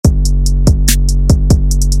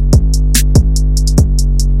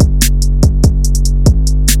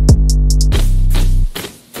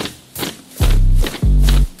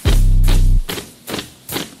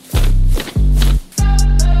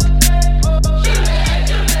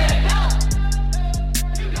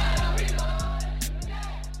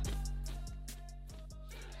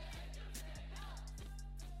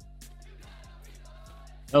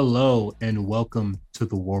Hello and welcome to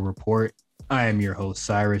the War Report. I am your host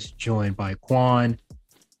Cyrus, joined by Quan,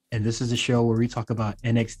 and this is a show where we talk about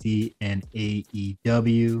NXT and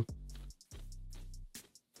AEW.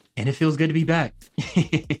 And it feels good to be back.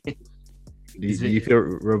 Do you feel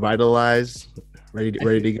revitalized, ready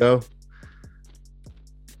to go?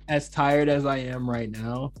 As tired as I am right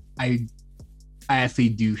now, I actually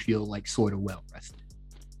do feel like sort of well rested.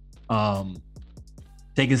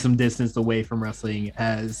 Taking some distance away from wrestling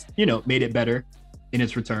has, made it better in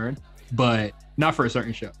its return, but not for a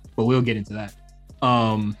certain show. But we'll get into that.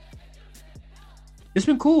 It's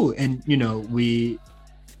been cool, and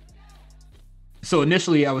so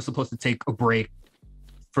initially I was supposed to take a break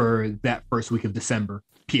for that first week of December.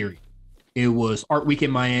 Period. It was Art Week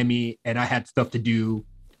in Miami, and I had stuff to do.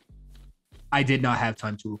 I did not have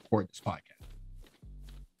time to record this podcast,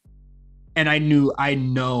 and I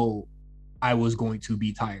know I was going to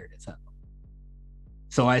be tired as hell.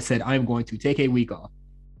 So I said, I'm going to take a week off.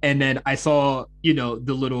 And then I saw, the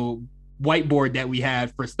little whiteboard that we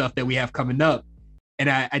had for stuff that we have coming up. And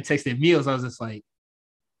I texted Meals. I was just like,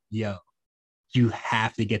 yo, you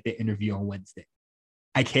have to get the interview on Wednesday.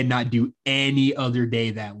 I cannot do any other day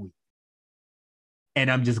that week. And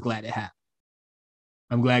I'm just glad it happened.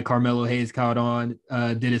 I'm glad Carmelo Hayes caught on,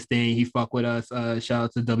 did his thing. He fucked with us. Shout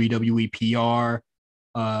out to WWE PR.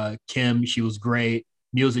 Kim, she was great.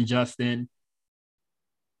 Meals and Justin,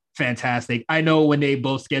 fantastic. I know when they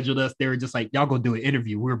both scheduled us, they were just like, y'all go do an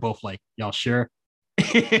interview. We were both like, y'all sure?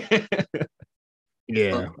 Yeah.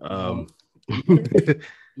 It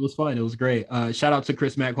was fun. It was great. Shout out to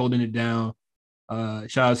Chris Mack holding it down.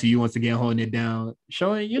 Shout out to you once again holding it down.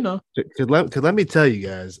 Showing, Cause let me tell you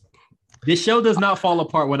guys, this show does not fall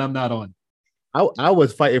apart when I'm not on. I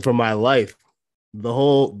was fighting for my life. The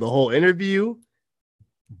whole interview,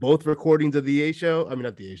 both recordings of the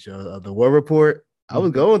the War Report. I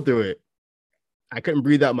was going through it. I couldn't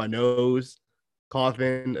breathe out my nose,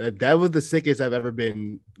 coughing. That was the sickest I've ever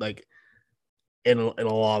been, like, in a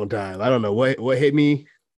long time. I don't know what hit me.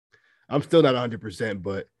 I'm still not 100%,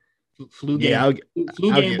 but flu yeah,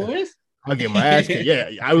 game, boys. I'll get my ass kicked.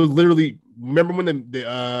 Yeah, I was literally remember when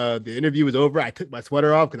the interview was over. I took my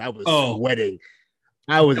sweater off because I was sweating.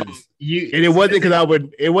 I was, and it wasn't because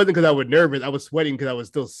I was nervous. I was sweating because I was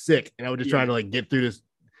still sick, and I was just trying to get through this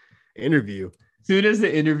interview. As soon as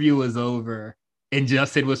the interview was over, and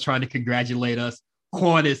Justin was trying to congratulate us,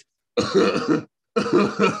 Quan is taking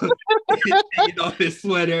off his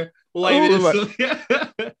sweater, Bro,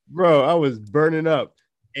 I was burning up.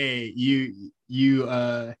 Hey, you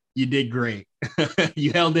did great.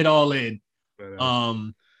 You held it all in.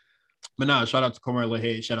 But no, shout out to Carmelo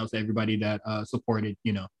Hayes. Shout out to everybody that supported,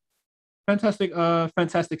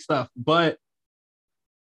 fantastic stuff. But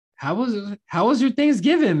how was your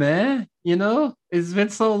Thanksgiving, man? It's been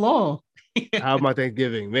so long. How my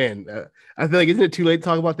Thanksgiving, man? I feel like, isn't it too late to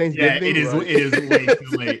talk about Thanksgiving? Yeah, it is. Right? It is way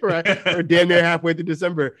too late. Right, we're damn near halfway through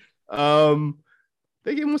December.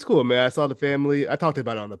 Thanksgiving was cool, man. I saw the family. I talked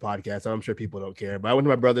about it on the podcast, so I'm sure people don't care. But I went to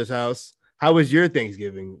my brother's house. How was your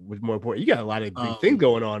Thanksgiving? Was more important. You got a lot of big things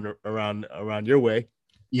going on around your way.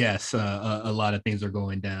 Yes, a lot of things are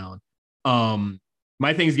going down.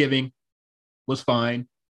 My Thanksgiving was fine.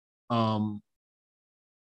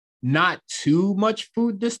 Not too much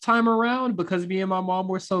food this time around because me and my mom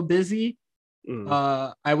were so busy.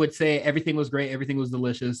 I would say everything was great. Everything was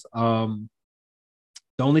delicious. The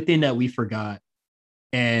only thing that we forgot,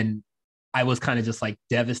 and I was kind of just like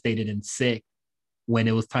devastated and sick when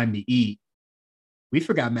it was time to eat, we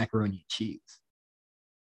forgot macaroni and cheese.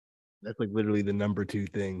 That's like literally the number 2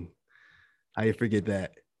 thing. How you forget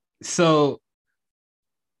that? So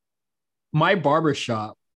my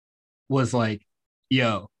barbershop was like,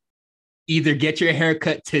 yo, either get your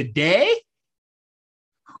haircut today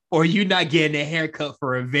or you're not getting a haircut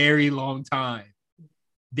for a very long time.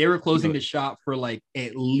 They were closing the shop for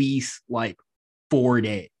at least 4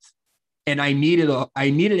 days. And I needed a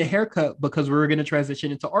haircut because we were going to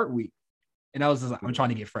transition into Art Week. And I was just like, I'm trying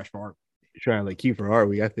to get fresh for Art Week. You're trying to cute for Art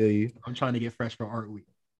Week. I feel you. I'm trying to get fresh for Art Week.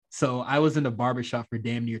 So I was in the barbershop for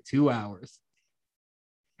damn near 2 hours.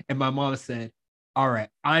 And my mom said, all right,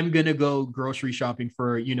 I'm going to go grocery shopping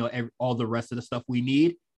for, all the rest of the stuff we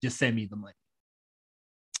need. Just send me the money.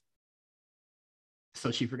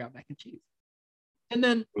 So she forgot mac and cheese. And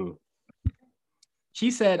then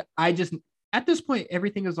she said, at this point,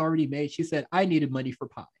 everything is already made. She said, I needed money for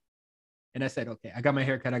pie. And I said, okay, I got my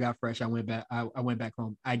haircut. I got fresh. I went back. I went back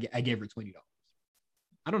home. I gave her $20.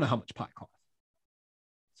 I don't know how much pie cost.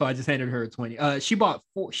 So I just handed her 20. She bought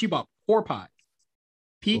 4 pies.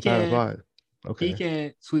 Pecan,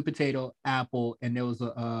 sweet potato, apple, and there was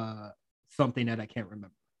something that I can't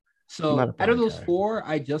remember. I'm not So a out of pie those guy. four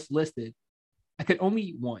I just listed, I could only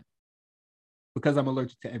eat one because I'm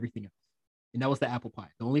allergic to everything else. And that was the apple pie.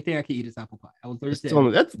 The only thing I could eat is apple pie. I was allergic to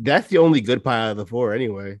everything. That's the only good pie out of the four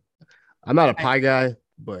anyway. I'm not a I, pie guy,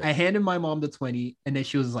 but I handed my mom the 20 and then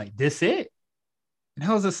she was like, this it? And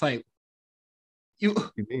I was just like, you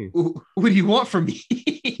you mean? what do you want from me?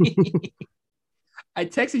 I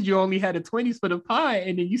texted you only had a 20s for the pie,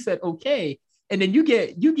 and then you said okay. And then you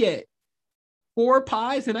get four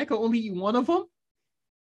pies and I could only eat one of them.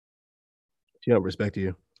 She don't respect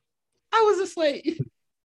you. I was just like,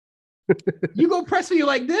 you go press me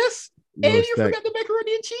like this, No and you respect. forgot the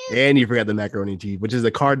macaroni and cheese. And you forgot the macaroni and cheese, which is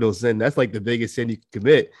a cardinal sin. That's like the biggest sin you can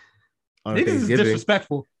commit on a Niggas is Thanksgiving.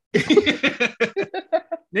 disrespectful.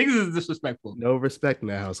 Niggas is disrespectful. No respect in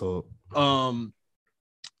that household.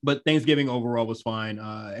 But Thanksgiving overall was fine.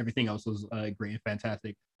 Everything else was great and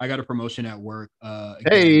fantastic. I got a promotion at work. Again,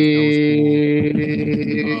 that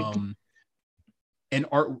was cool. And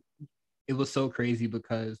art, it was so crazy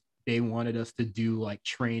because they wanted us to do like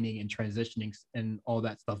training and transitioning and all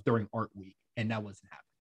that stuff during art week, and that wasn't happening.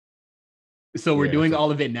 So we're doing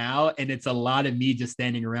all of it now, and it's a lot of me just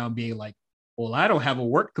standing around being like, well, I don't have a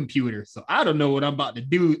work computer, so I don't know what I'm about to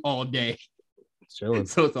do all day. Chilling.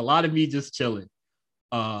 So it's a lot of me just chilling.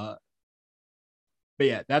 But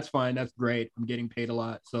yeah, that's fine. That's great. I'm getting paid a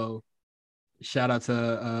lot. So shout out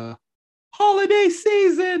to holiday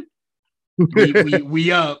season.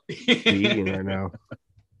 We up. We eating right now.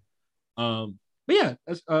 But yeah,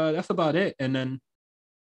 that's about it. And then,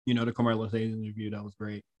 the commercialization interview, that was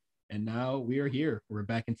great. And now we are here. We're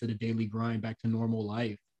back into the daily grind, back to normal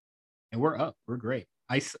life. And we're up. We're great.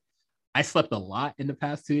 I slept a lot in the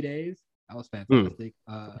past 2 days. That was fantastic.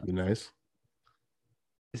 Be nice.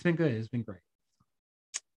 It's been good. It's been great.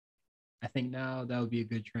 I think now that would be a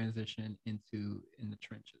good transition into in the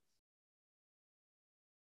trenches.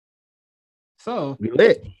 So we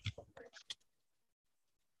lit.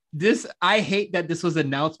 I hate that this was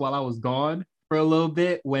announced while I was gone for a little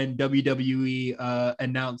bit when WWE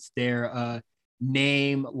announced their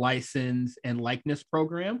name, license, and likeness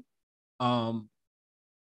program.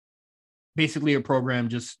 Basically a program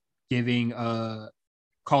just giving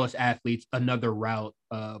college athletes another route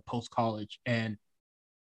post college, and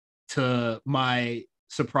to my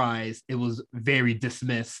surprise, it was very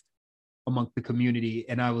dismissed among the community,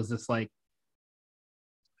 and I was just like,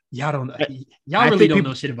 y'all really don't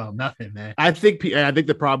know shit about nothing, man. I think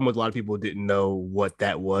the problem with a lot of people didn't know what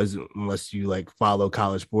that was unless you like follow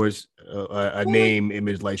college sports. Name,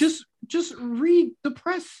 image, license. Just read the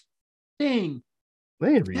press thing.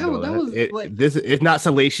 They didn't read all that. It's not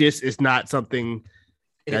salacious. It's not something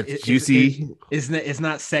that's juicy. It's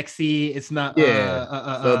not sexy. It's not.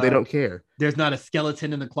 So they don't care. There's not a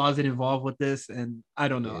skeleton in the closet involved with this, and I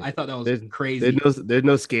don't know. I thought that was crazy. There's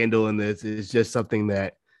no scandal in this. It's just something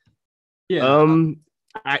that. Yeah.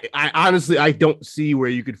 I honestly I don't see where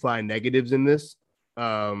you could find negatives in this.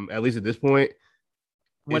 At least at this point,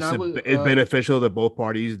 it's beneficial to both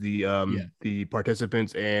parties, the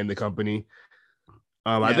participants and the company.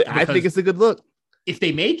 I think it's a good look. If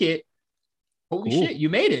they make it, holy shit, you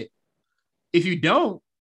made it. If you don't,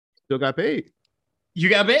 still got paid. You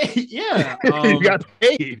got paid. Yeah. You got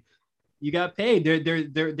paid. You got paid.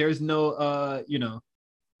 There's no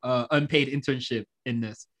unpaid internship in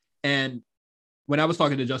this. And when I was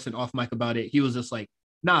talking to Justin off mic about it, he was just like,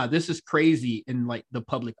 nah, this is crazy in like the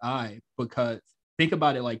public eye, because think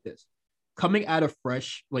about it like this. Coming out of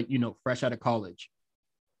fresh out of college,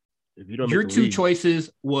 if you don't your two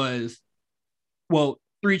choices was, well,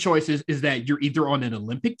 three choices is that you're either on an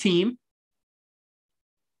Olympic team,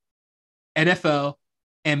 NFL,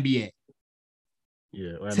 NBA.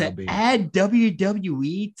 Yeah. To add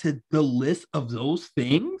WWE to the list of those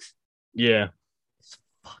things. Yeah. It's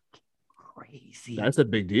fucking crazy. That's a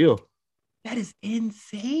big deal. That is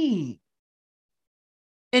insane.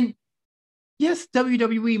 And yes,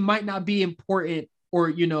 WWE might not be important or,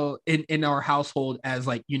 in our household as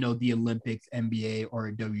like, the Olympics, NBA,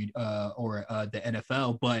 or the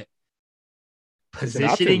NFL, but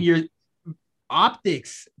positioning your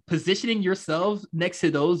optics, positioning yourselves next to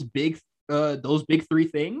those big three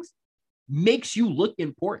things makes you look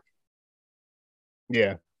important.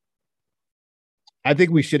 Yeah. I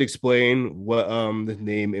think we should explain what the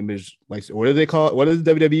name, image, like, what do they call it? What is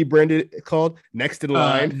the WWE branded called? Next in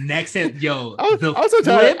line. Next in, yo. I'm so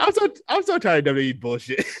tired. I'm so tired of WWE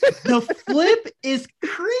bullshit. The flip is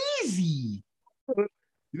crazy.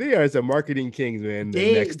 They are some marketing kings, man.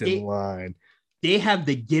 Next in line. They have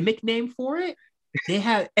the gimmick name for it. They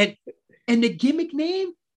have and the gimmick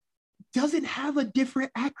name doesn't have a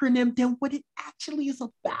different acronym than what it actually is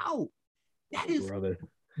about.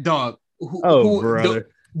 Dog. Oh, Who brother.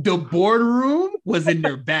 the boardroom was in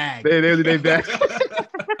their bag. They was in their bag.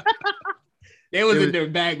 They was in their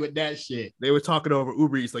bag with that shit. They were talking over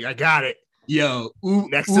Uber Eats, like, I got it. Yo,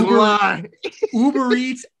 next in line. Uber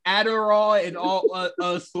Eats, Adderall, and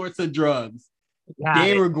all sorts of drugs.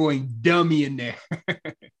 They were going dummy in there.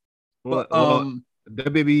 But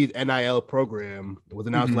WWE's NIL program was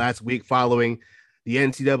announced last week following the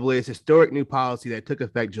NCAA's historic new policy that took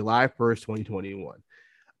effect July 1st,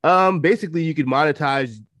 2021. Basically, you could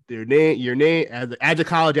monetize your name as a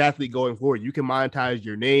college athlete going forward. You can monetize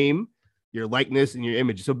your name, your likeness, and your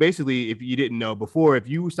image. So basically, if you didn't know before, if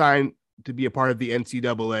you signed to be a part of the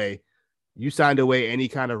NCAA, you signed away any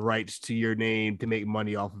kind of rights to your name to make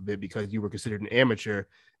money off of it because you were considered an amateur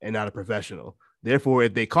and not a professional. Therefore,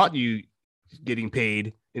 if they caught you getting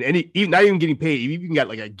paid, and not even getting paid, if you even got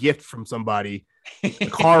like a gift from somebody, a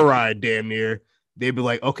car ride damn near, they'd be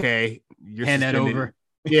like, okay, you're hand that over.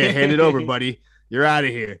 Yeah, hand it over, buddy. You're out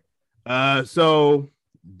of here. So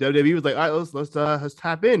WWE was like, all right, let's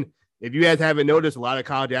tap in. If you guys haven't noticed, a lot of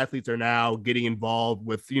college athletes are now getting involved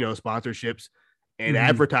with, sponsorships and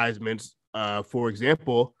advertisements. For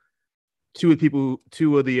example, two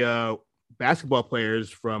of the basketball players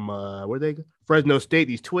from Fresno State,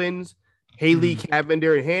 these twins, Haley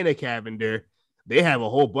Cavender and Hannah Cavender, they have a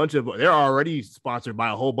whole bunch of. They're already sponsored by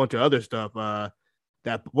a whole bunch of other stuff.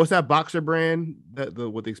 What's that boxer brand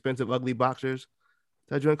with the expensive ugly boxers?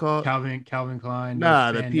 That joint called Calvin Klein.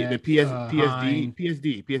 Nah, the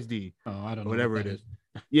PSD. Oh, I don't know whatever it is.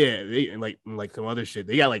 Yeah, they and like some other shit.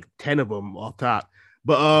 They got like 10 of them off top.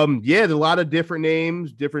 But there's a lot of different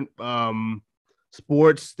names, different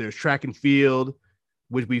sports. There's track and field,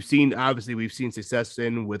 which we've seen success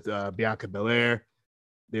in with Bianca Belair.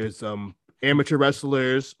 There's some amateur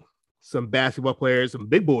wrestlers, some basketball players, some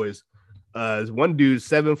big boys. There's one dude,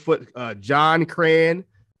 7 foot, John Cran.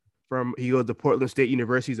 He goes to Portland State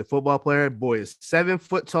University. He's a football player. Boy is 7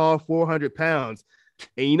 foot tall, 400 pounds,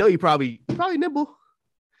 and he probably nibble.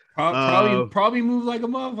 Probably move like a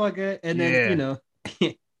motherfucker, and then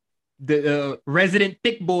the resident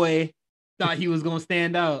thick boy thought he was gonna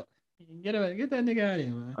stand out. Get that nigga out of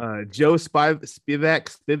here, man. Joe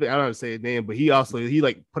Spivak. I don't know how to say his name, but he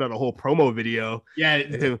put out a whole promo video. Yeah,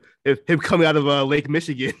 him coming out of Lake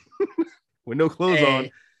Michigan with no clothes on.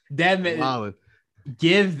 That man.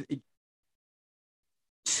 Give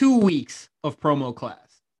 2 weeks of promo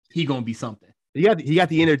class. He gonna be something. He got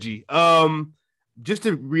the energy. Just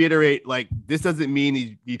to reiterate, like, this doesn't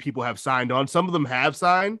mean these people have signed on. Some of them have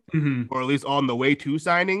signed, or at least on the way to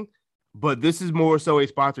signing. But this is more so a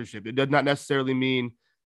sponsorship. It does not necessarily mean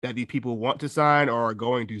that these people want to sign or are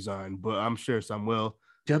going to sign, but I'm sure some will.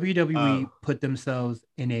 WWE put themselves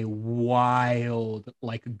in a wild,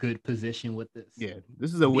 good position with this. Yeah,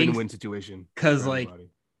 this is a win-win situation. Because the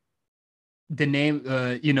name,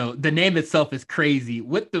 the name itself is crazy.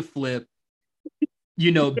 With the flip,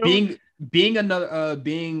 being another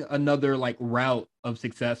route of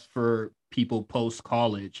success for people post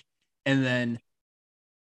college, and then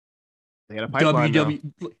they got a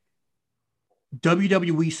pipeline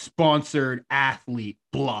WWE sponsored athlete,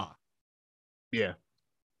 blah. Yeah.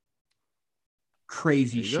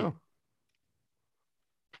 Crazy shit.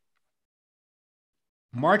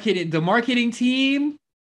 The marketing team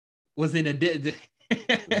was in a bag.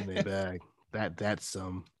 That's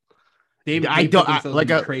some. Like I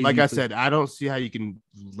said, I don't see how you can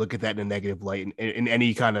look at that in a negative light in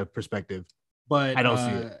any kind of perspective. But I don't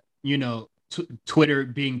see it. Twitter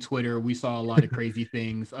being Twitter, we saw a lot of crazy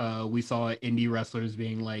things. We saw indie wrestlers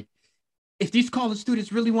being like, if these college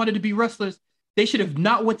students really wanted to be wrestlers, they should have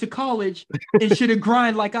not went to college and should have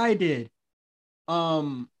grind like I did.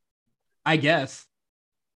 I guess.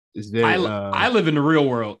 I live in the real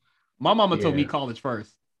world. My mama told me college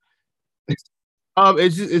first.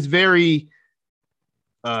 It's very.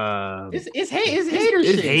 It's hater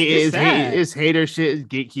shit. It's hater shit. It's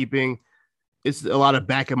gatekeeping. It's a lot of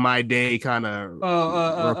back in my day kind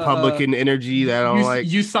of Republican energy that I don't like.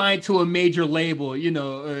 You signed to a major label,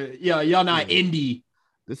 y'all not indie.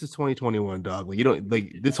 This is 2021, dog. Like, you don't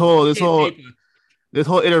like this whole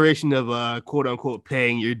iteration of quote unquote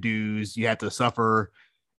paying your dues. You have to suffer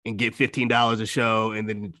and get $15 a show and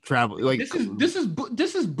then travel. Like, this is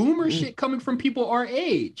boomer shit coming from people our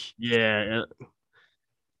age. Yeah.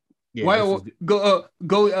 Why go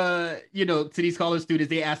to these college students?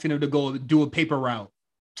 They asking them to go do a paper route.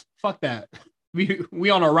 Fuck that. We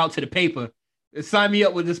on our route to the paper. Sign me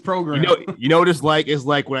up with this program. You know what it's like? It's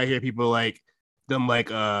like when I hear people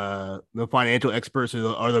the financial experts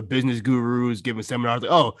or the business gurus giving seminars.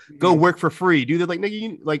 Like, oh, go work for free, dude. They're like,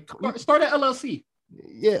 nigga, start an LLC.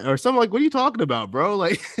 Yeah, or something like, what are you talking about, bro?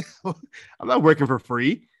 Like, I'm not working for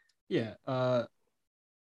free. Yeah.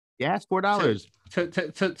 Gas To,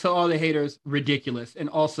 $4. to all the haters, ridiculous. And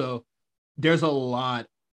also, there's a lot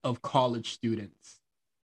of college students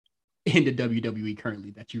in the WWE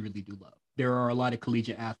currently that you really do love. There are a lot of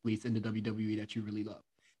collegiate athletes in the WWE that you really love.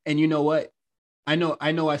 And you know what?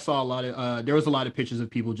 I saw a lot of there was a lot of pictures of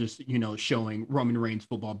people just, showing Roman Reigns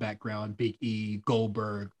football background, Big E,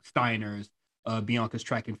 Goldberg, Steiner's, Bianca's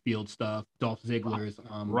track and field stuff, Dolph Ziggler's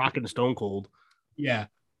Rocking Stone Cold. yeah.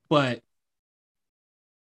 But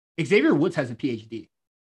Xavier Woods has a PhD.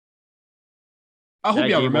 I hope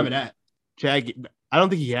y'all remember that. Chad, I don't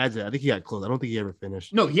think he has it. I think he got close. I don't think he ever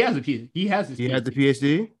finished. No, he has a PhD. He has his He PhD. has the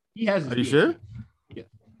PhD? He has his Are you PhD. sure? Yeah.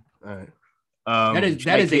 All right.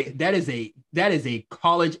 That is a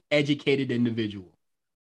college educated individual.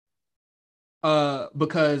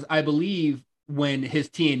 Because I believe when his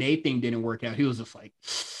TNA thing didn't work out, he was just like,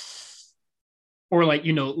 or like,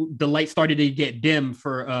 the light started to get dim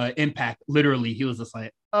for Impact. Literally, he was just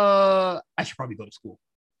like, I should probably go to school.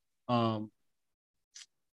 Oh,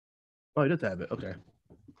 he does have it. Okay.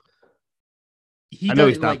 I know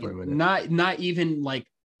he stopped for a minute. Not even like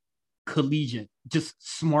collegiate, just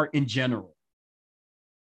smart in general.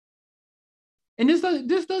 And this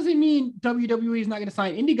doesn't mean WWE is not going to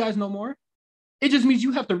sign indie guys no more. It just means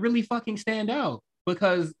you have to really fucking stand out,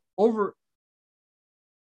 because over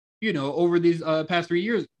these past 3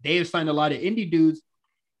 years, they have signed a lot of indie dudes,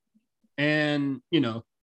 and a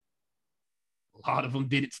lot of them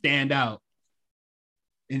didn't stand out,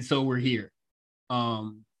 and so we're here. Hey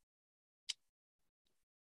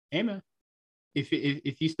man,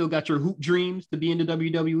 if you still got your hoop dreams to be in the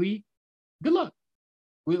WWE, good luck.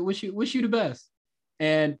 We wish you the best.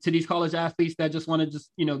 And to these college athletes that just want to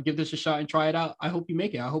give this a shot and try it out, I hope you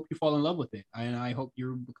make it. I hope you fall in love with it, and I hope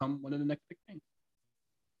you become one of the next big things.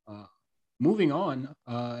 Moving on,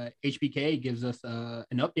 HBK gives us an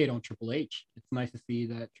update on Triple H. It's nice to see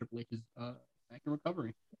that Triple H is back in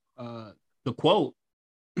recovery. The quote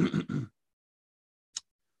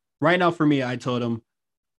right now for me, I told him,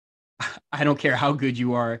 I don't care how good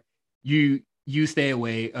you are, you stay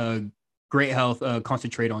away. Great health,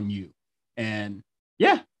 concentrate on you. And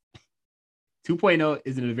yeah, 2.0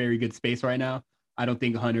 is in a very good space right now. I don't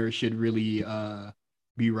think Hunter should really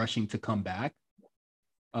be rushing to come back.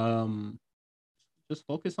 Just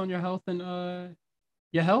focus on your health and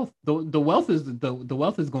your health. The wealth is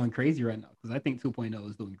going crazy right now, because I think 2.0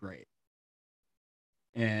 is doing great.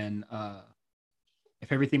 And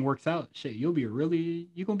if everything works out, shit, you're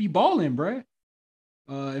gonna be balling, bro.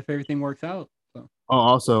 If everything works out. So. Oh,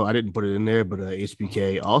 also, I didn't put it in there, but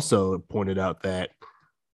HBK also pointed out that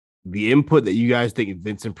the input that you guys think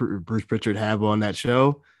Vince and Bruce Pritchard have on that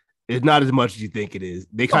show is not as much as you think it is.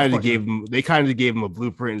 They kind of gave him a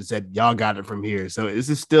blueprint and said, y'all got it from here. So this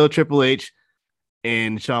is still Triple H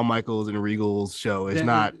and Shawn Michaels and Regal's show. It's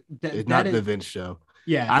not the Vince show.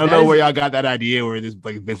 Yeah. I don't know where y'all got that idea where this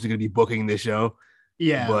like Vince is gonna be booking this show.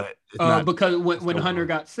 Yeah. But because when Hunter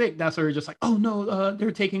got sick, that's where we're just like, oh no,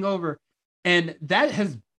 they're taking over. And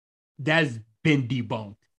that's been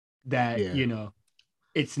debunked. That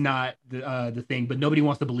it's not the thing, but nobody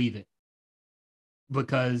wants to believe it,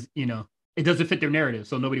 because it doesn't fit their narrative,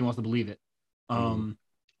 so nobody wants to believe it. And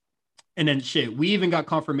then shit, we even got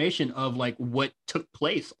confirmation of like what took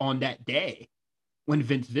place on that day when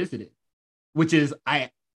Vince visited, which is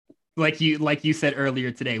like you said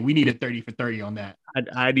earlier today, we need a 30 for 30 on that.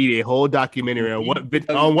 I need a whole documentary on what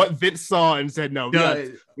Vince saw and said, no, we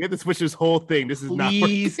have to switch this whole thing. This is not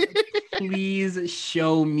working. Please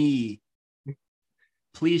show me.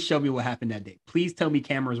 Please show me what happened that day. Please tell me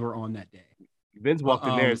cameras were on that day. Vince walked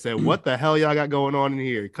in there and said, what the hell y'all got going on in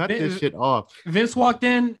here? Cut this shit off. Vince walked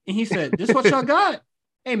in and he said, this is what y'all got?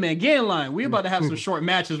 Hey, man, get in line. We about to have some short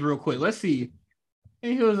matches real quick. Let's see.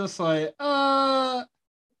 And he was just like, come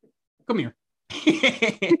here.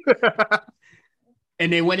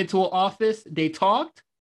 And they went into an office. They talked.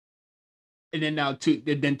 And then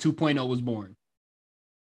 2.0 was born.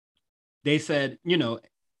 They said,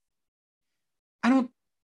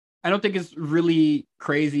 I don't think it's really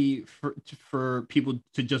crazy for people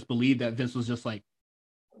to just believe that Vince was just like,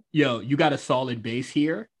 yo, you got a solid base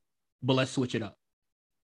here, but let's switch it up.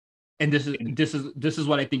 And this is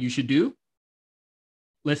what I think you should do.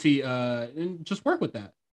 Let's see, and just work with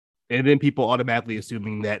that. And then people automatically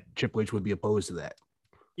assuming that Triple H would be opposed to that.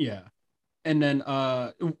 Yeah. And then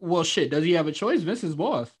well shit, does he have a choice? Vince is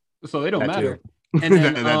boss. So it don't matter. And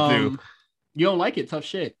then you don't like it, tough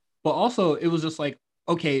shit. But also it was just like,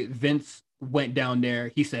 okay, Vince went down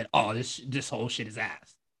there. He said, oh, this whole shit is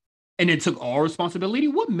ass. and then took all responsibility.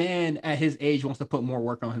 What man at his age wants to put more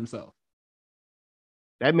work on himself?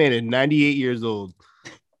 That man is 98 years old.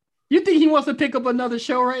 You think he wants to pick up another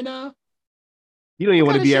show right now? He don't even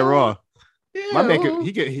want to be at Raw. Yeah, My man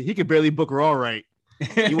he could barely book Raw right.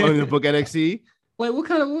 You want him to book NXT? Like what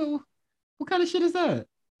kind of shit is that?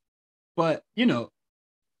 But I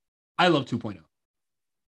love 2.0.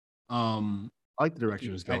 I like the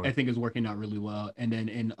direction it's going. I think it's working out really well. And then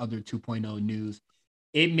in other 2.0 news,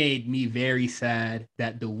 it made me very sad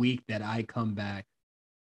that the week that I come back,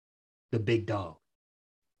 the big dog,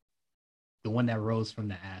 the one that rose from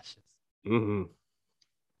the ashes,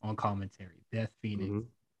 on commentary, Beth Phoenix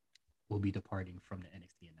will be departing from the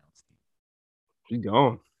NXT announce team. She's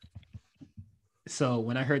gone. So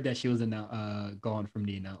when I heard that she was gone from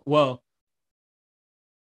the announce, well,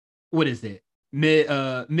 what is it?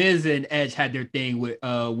 Miz and Edge had their thing with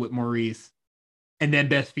Maurice, and then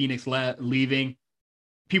Beth Phoenix leaving.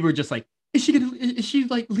 People were just like, is she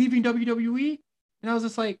like leaving WWE? And I was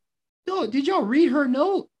just like, no, did y'all read her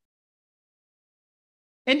note?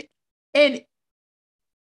 And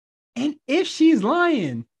if she's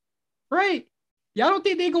lying, right? Y'all don't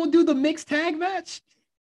think they're gonna do the mixed tag match?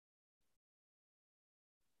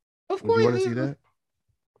 Of course. You want to see that?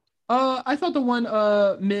 I thought the one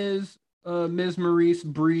Miz Maurice,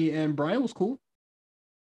 Brie, and Brian was cool.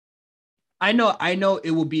 I know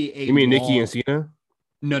it will be a. You mean Nikki and Cena?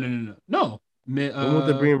 No. When was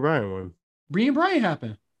the Brie and Brian one? Brie and Brian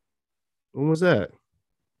happened. When was that?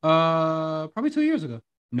 Probably 2 years ago.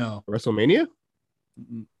 No. WrestleMania?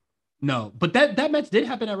 No, but that match did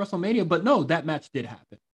happen at WrestleMania. But no, that match did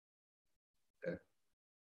happen. Okay.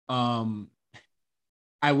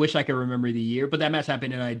 I wish I could remember the year, but that match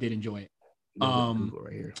happened and I did enjoy it.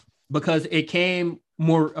 Right here. Because it came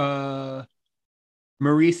more.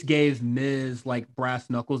 Maurice gave Miz like brass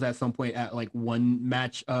knuckles at some point at like one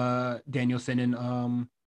match. Danielson and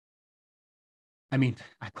I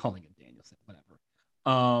calling him Danielson, whatever.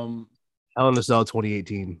 Hell in a Cell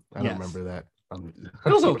 2018. I don't yes. remember that.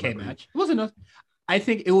 It was okay match. It wasn't enough. I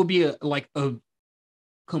think it will be a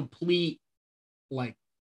complete like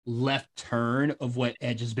left turn of what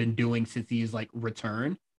Edge has been doing since he's like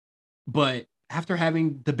returned. But after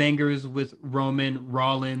having the bangers with Roman,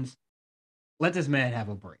 Rollins, let this man have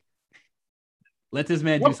a break. Let this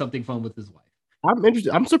man do something fun with his wife. I'm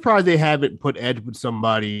interested. I'm surprised they haven't put Edge with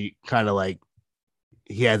somebody kind of like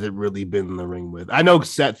he hasn't really been in the ring with. I know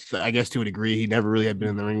Seth, I guess to a degree, he never really had been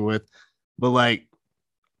in the ring with. But like,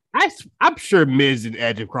 I'm sure Miz and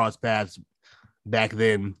Edge have crossed paths back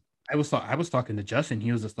then. I was talking to Justin.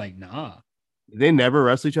 He was just like, nah. They never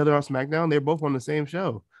wrestled each other on SmackDown. They're both on the same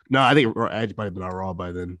show. No, I think Edge might have been on Raw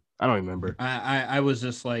by then. I don't remember. I was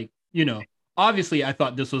just like, obviously I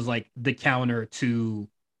thought this was like the counter to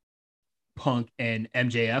Punk and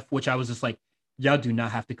MJF, which I was just like, y'all do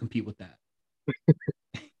not have to compete with that.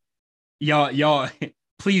 y'all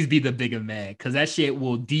please be the bigger man, because that shit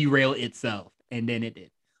will derail itself. And then it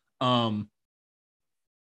did.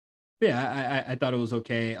 Yeah, I thought it was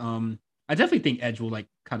okay. I definitely think Edge will like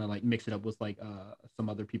kind of like mix it up with like some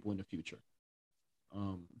other people in the future.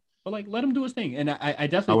 But like let him do his thing. And I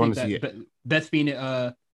definitely think that Beth Phoenix,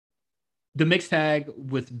 the mixed tag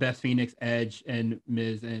with Beth Phoenix, Edge, and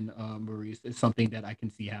Miz and Maurice is something that I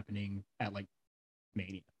can see happening at like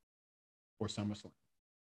Mania or SummerSlam.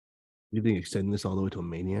 You think extending this all the way to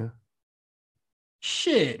Mania?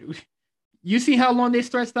 Shit. You see how long they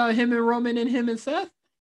stretched out him and Roman and him and Seth?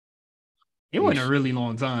 It wasn't a really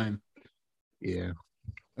long time. Yeah.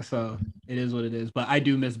 So it is what it is. But I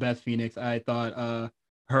do miss Beth Phoenix. I thought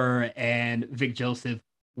her and Vic Joseph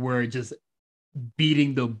were just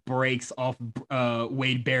beating the brakes off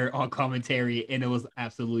Wade Barrett on commentary, and it was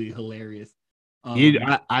absolutely hilarious.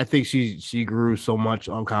 I think she grew so much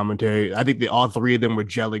on commentary. I think all three of them were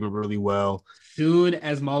gelling really well. Soon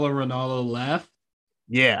as Mauro Ranallo left,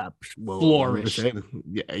 yeah, flourish.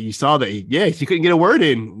 Yeah, you saw that. Yeah, she couldn't get a word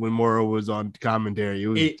in when Mauro was on commentary.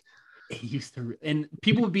 It used to, and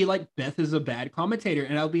people would be like, "Beth is a bad commentator,"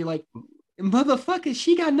 and I'll be like, "Motherfucker,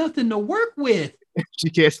 she got nothing to work with. She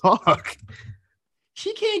can't talk.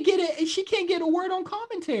 She can't get it. She can't get a word on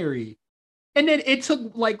commentary." And then it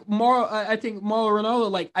took like Mauro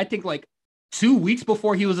Ranallo, like 2 weeks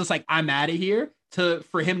before he was just like, "I'm out of here,"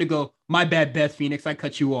 for him to go, "My bad, Beth Phoenix, I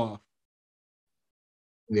cut you off."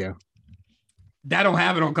 Yeah. That don't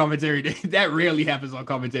happen on commentary. That rarely happens on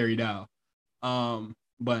commentary now.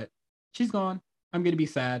 But she's gone. I'm gonna be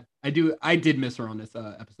sad. I did miss her on this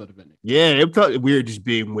episode of it. Yeah, it felt weird just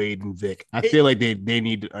being Wade and Vic. I feel like they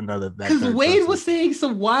need another. Because Wade was saying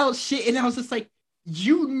some wild shit, and I was just like,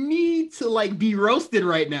 you need to like be roasted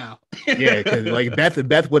right now. Yeah, because like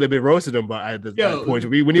Beth would have been roasting him by at the point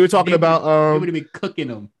when you were talking about they would have been cooking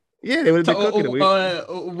him. yeah, they would have been cooking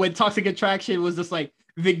him. When Toxic Attraction was just like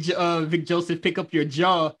Vic Joseph, pick up your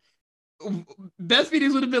jaw. Beth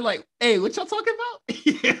Phoenix would have been like, "Hey, what y'all talking about?"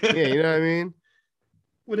 Yeah, you know what I mean.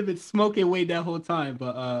 Would have been smoking weed that whole time,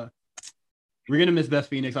 but we're gonna miss Beth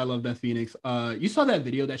Phoenix. I love Beth Phoenix. You saw that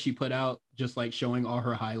video that she put out, just like showing all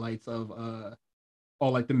her highlights of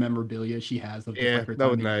all like the memorabilia she has of just like her that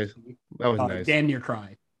was time. nice. That was nice. Damn near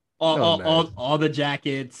cried. Nice. All the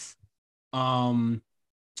jackets.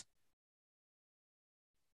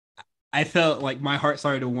 I felt like my heart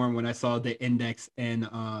started to warm when I saw the Index and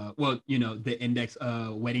the Index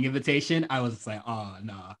wedding invitation. I was like, oh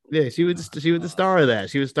nah. Yeah, she was the star of that.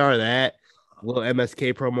 She was the star of that. Little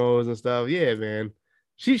MSK promos and stuff. Yeah, man.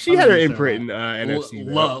 She had her imprint in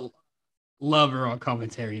NFC. Love her on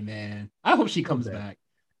commentary, man. I hope she comes back.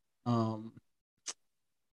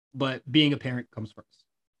 But being a parent comes first.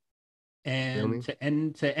 And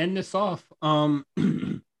to end this off,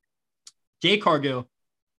 Jay Cargill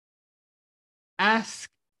asked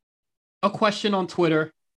a question on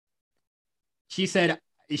Twitter. She said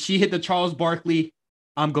she hit the Charles Barkley,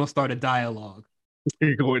 I'm gonna start a dialogue.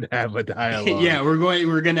 You're going to have a dialogue. Yeah,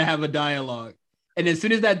 we're gonna have a dialogue. And as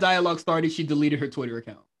soon as that dialogue started, she deleted her Twitter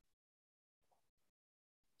account.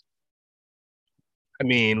 I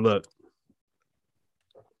mean, look.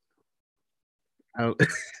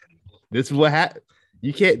 This is what happened.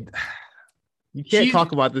 You can't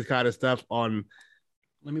talk about this kind of stuff on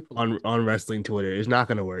wrestling Twitter. It's not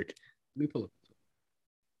gonna work. Let me pull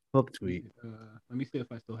up the tweet. Let me see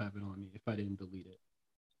if I still have it on me. If I didn't delete it,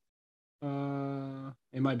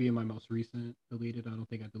 it might be in my most recent deleted. I don't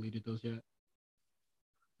think I deleted those yet.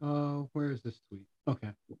 Where is this tweet? Okay,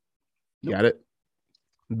 nope. Got it.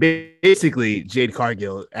 Basically, Jade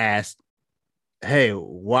Cargill asked, "Hey,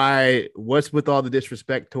 what's with all the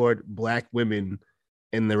disrespect toward Black women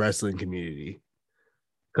in the wrestling community?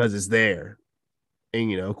 Because it's there."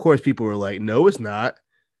 And, of course, people were like, "No, it's not."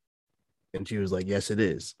 And she was like, "Yes, it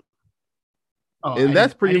is." Oh, and I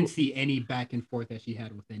didn't see any back and forth that she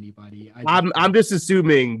had with anybody. I'm just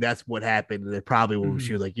assuming that's what happened. And it probably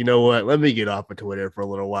she was like, "You know what? Let me get off of Twitter for a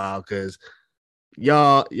little while because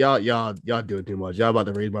y'all doing too much. Y'all about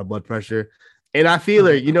to raise my blood pressure." And I feel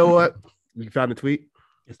it. You know what? You found the tweet?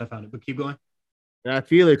 Yes, I found it. But keep going. And I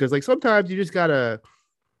feel it because like sometimes you just gotta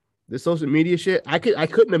the social media shit. I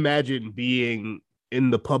couldn't imagine being in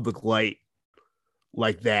the public light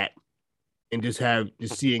like that and just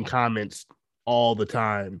seeing comments all the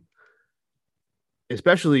time.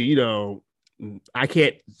 Especially, I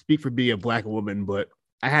can't speak for being a Black woman, but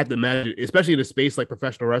I have to imagine, especially in a space like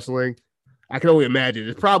professional wrestling, I can only imagine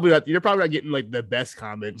you're probably not getting like the best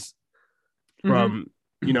comments from,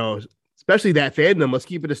 especially that fandom. Let's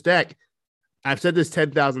keep it a stack. I've said this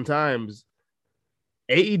 10,000 times.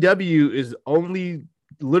 AEW is only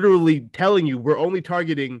literally telling you we're only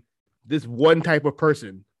targeting this one type of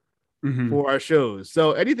person for our shows.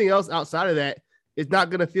 So anything else outside of that is not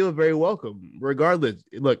going to feel very welcome, regardless.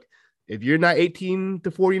 Look, if you're not 18 to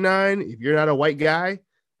 49, if you're not a white guy,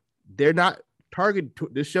 they're not targeted.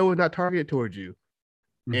 This show is not targeted towards you.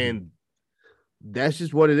 And that's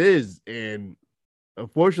just what it is. And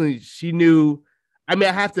unfortunately, she knew. I mean,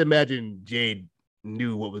 I have to imagine Jade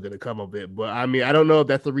knew what was going to come of it. But I mean, I don't know if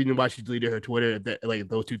that's the reason why she deleted her Twitter, if that, like,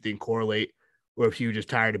 those two things correlate, or if she was just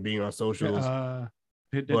tired of being on socials. I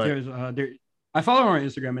follow her on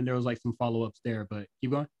Instagram, and there was like some follow-ups there, but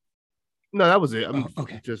keep going. No, that was it.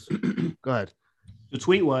 Okay. Just go ahead. The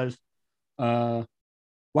tweet was,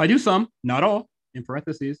 why do some, not all, in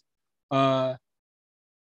parentheses, some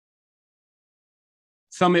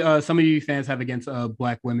of you fans have against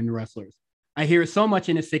Black women wrestlers. I hear it so much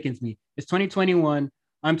and it sickens me. It's 2021.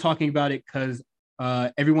 I'm talking about it because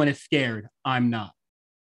everyone is scared. I'm not.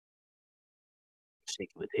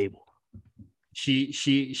 Shaking the table.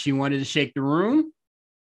 She wanted to shake the room,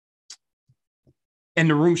 and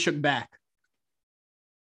the room shook back.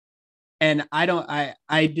 And I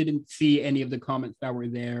didn't see any of the comments that were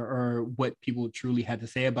there or what people truly had to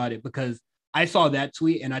say about it, because I saw that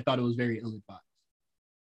tweet and I thought it was very ill-advised.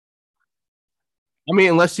 I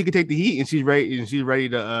mean, unless she could take the heat and she's ready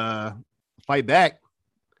to fight back.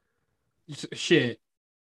 Shit,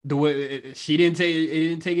 the way she didn't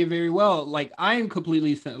take it very well. Like, I am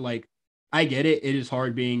completely like, I get it. It is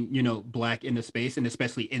hard being, Black in the space, and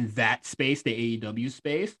especially in that space, the AEW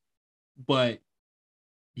space. But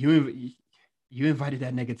you invited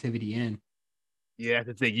that negativity in. Yeah,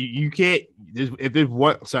 that's the thing. You can't. If there's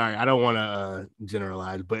one, sorry, I don't want to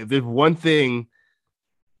generalize, but if there's one thing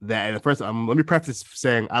that, and first, let me preface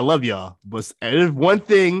saying I love y'all, but if one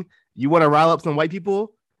thing you want to rile up some white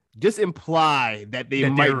people, just imply that they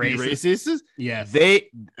That they're might be racist. racist. Yes.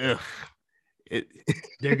 Ugh, it,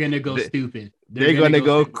 They're gonna go they- stupid. they're gonna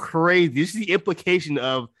go crazy. This is the implication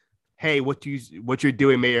of, hey, what you're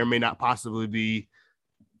doing may or may not possibly be,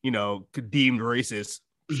 deemed racist.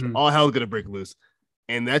 Mhm. All hell's gonna break loose,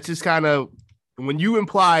 and that's just kind of when you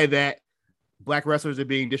imply that black wrestlers are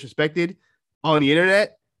being disrespected on the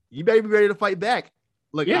internet. You better be ready to fight back.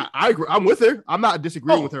 Like, Yeah. I agree. I'm with her. I'm not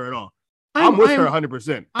disagreeing with her at all. I'm with her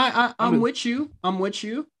 100%. I'm with you. I'm with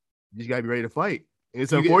you. You just gotta be ready to fight.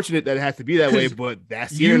 It's You unfortunate that it has to be that way, but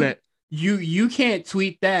that's the internet. You can't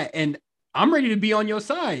tweet that, and I'm ready to be on your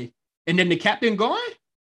side. And then the captain gone.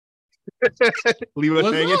 Leave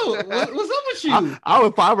us hanging. What's up with you?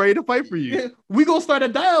 I'm ready to fight for you. We gonna start a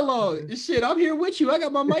dialogue. Shit, I'm here with you. I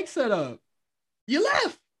got my mic set up. You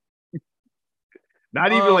left.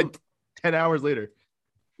 Not even like 10 hours later.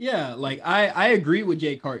 Yeah, like I agree with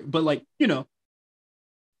Jay Cart, but like,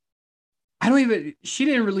 she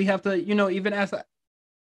didn't really have to, even ask.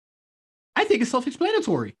 I think it's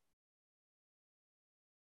self-explanatory.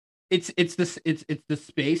 It's the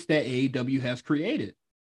space that AEW has created.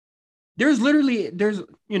 There's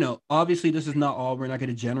obviously this is not all, we're not going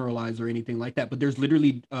to generalize or anything like that, but there's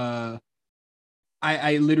literally I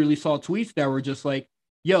literally saw tweets that were just like,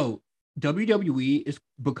 yo, WWE is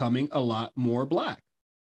becoming a lot more black.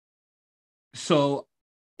 So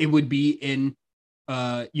it would be in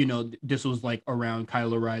this was like around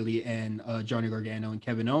Kyle O'Reilly and Johnny Gargano and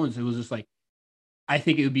Kevin Owens. It was just like, I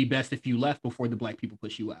think it would be best if you left before the black people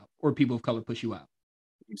push you out or people of color push you out.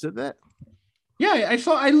 You said that? Yeah,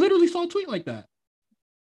 I literally saw a tweet like that.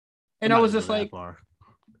 And I was just like,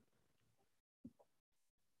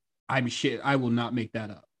 I will not make that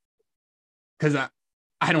up. Because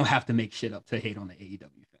I don't have to make shit up to hate on the AEW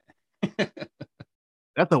fan.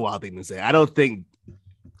 That's the wild thing to say. I don't think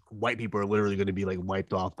white people are literally going to be like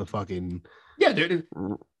wiped off the fucking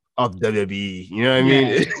off WWE. You know what I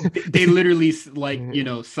mean? They literally like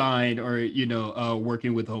signed or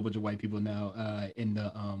working with a whole bunch of white people now in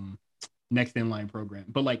the next in line program.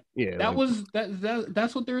 But like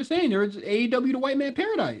that's what they were saying. There was AEW the white man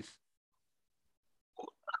paradise.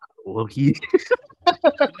 Loki.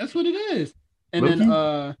 That's what it is. And Loki?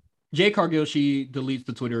 then Jay Cargill, she deletes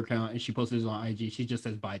the Twitter account and she posted it on IG. She just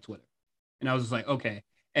says bye Twitter. And I was just like, okay.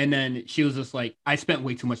 And then she was just like, I spent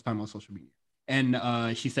way too much time on social media.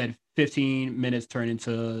 And she said 15 minutes turned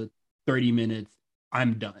into 30 minutes.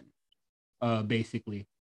 I'm done, basically.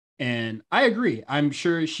 And I agree. I'm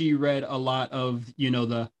sure she read a lot of,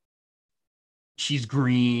 she's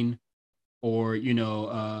green or,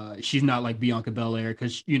 she's not like Bianca Belair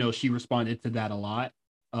because, she responded to that a lot.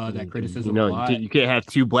 That criticism a lot. You can't have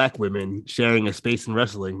two black women sharing a space in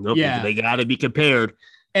wrestling. Nope, yeah. They got to be compared.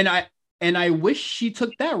 And I wish she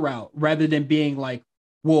took that route rather than being like,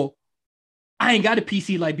 well, I ain't got a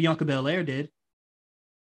PC like Bianca Belair did.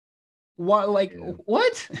 What? Like,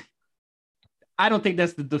 what? I don't think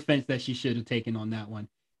that's the defense that she should have taken on that one.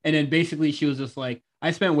 And then basically she was just like,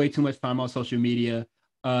 I spent way too much time on social media.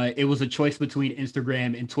 It was a choice between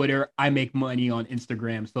Instagram and Twitter. I make money on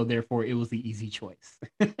Instagram, so therefore it was the easy choice.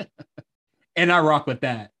 And I rock with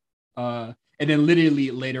that. And then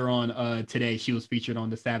literally later on today, she was featured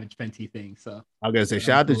on the Savage Fenty thing. So I'm gonna say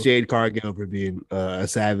shout out to Jade Cargill for being a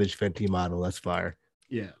Savage Fenty model. That's fire.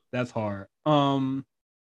 Yeah, that's hard. And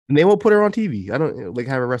they won't put her on TV. I don't like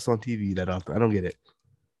have her wrestle on TV that often. I don't get it.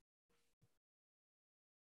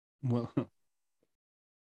 Well,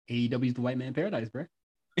 AEW's the white man paradise, bro.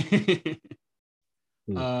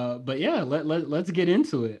 But yeah, let's get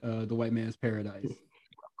into it. The white man's paradise.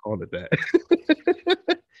 Called it that.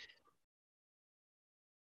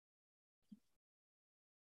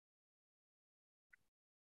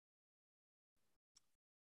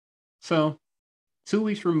 So 2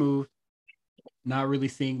 weeks removed, not really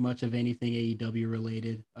seeing much of anything AEW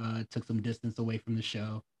related. Took some distance away from the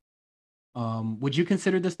show. Would you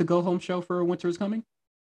consider this the go home show for Winter is Coming?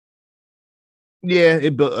 Yeah,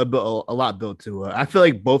 it built a lot built to. I feel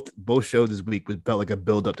like both shows this week felt like a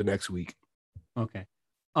build up to next week. Okay.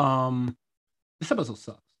 This episode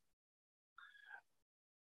sucks.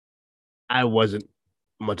 I wasn't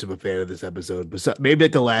much of a fan of this episode, but maybe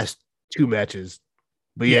like the last 2 matches.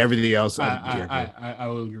 But yeah, everything else. I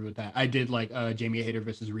will agree with that. I did like Jamie Hayter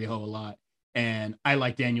versus Riho a lot, and I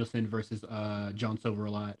like Danielson versus John Silver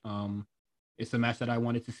a lot. It's a match that I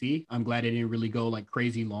wanted to see. I'm glad it didn't really go like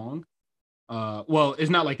crazy long. Well, it's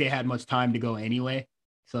not like they had much time to go anyway.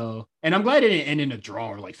 So, and I'm glad it didn't end in a draw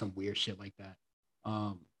or like some weird shit like that.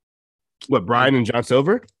 What, Brian and John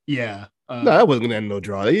Silver? Yeah. No, that wasn't gonna end no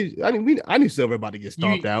draw. I knew Silver about to get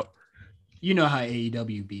stomped You out. you know how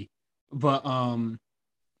AEW be, but thought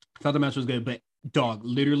the match was good. But dog,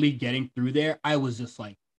 literally getting through there, I was just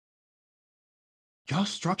like, y'all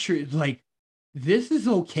structure like this is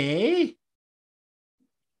okay.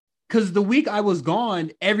 Because the week I was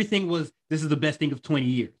gone, everything was this is the best thing of 20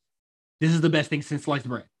 years. This is the best thing since sliced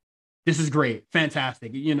bread. This is great,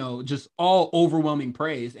 fantastic. Just all overwhelming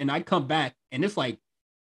praise. And I come back and it's like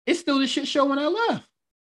it's still the shit show when I left.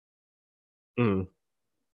 Mm.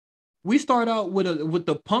 We start out with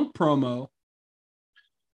the Punk promo.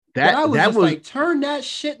 That I was like, turn that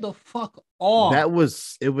shit the fuck off. It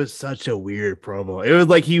was such a weird promo. It was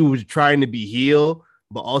like he was trying to be heel,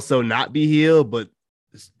 but also not be heel, but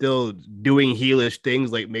still doing heelish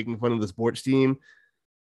things like making fun of the sports team.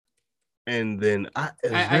 And then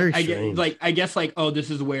it was very strange. I guess oh, this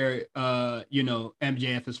is where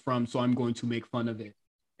MJF is from, so I'm going to make fun of it.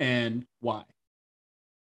 And why?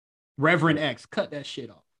 Reverend X, cut that shit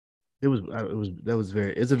off.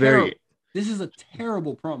 This is a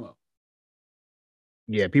terrible promo.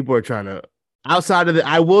 Yeah, people are trying to outside of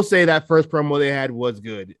I will say that first promo they had was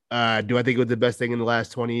good. Do I think it was the best thing in the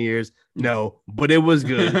last 20 years? No, but it was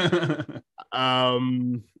good.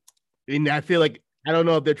 And I feel like I don't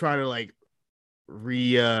know if they're trying to like what's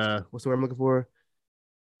the word I'm looking for?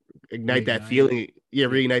 Reignite that feeling. Yeah,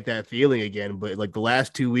 reignite that feeling again. But like the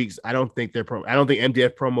last 2 weeks, I don't think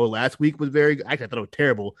MJF promo last week was very good. Actually, I thought it was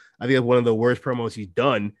terrible. I think it's one of the worst promos he's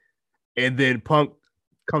done. And then Punk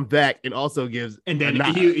comes back and also gives not a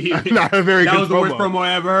very good promo. That was the worst promo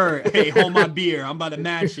I ever heard. Hey, hold my beer. I'm about to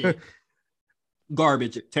match it.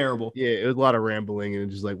 Garbage. Terrible. Yeah, it was a lot of rambling and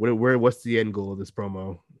just like what's the end goal of this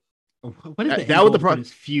promo? What is the end goal of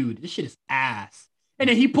this feud? This shit is ass. And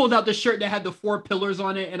then he pulled out the shirt that had the 4 pillars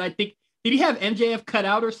on it, and I think did he have MJF cut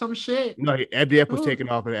out or some shit? No, MJF was taken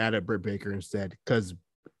off and added Britt Baker instead because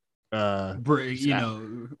I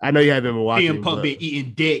know you haven't been watching. CM Punk been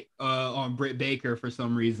eating dick on Britt Baker for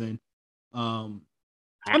some reason.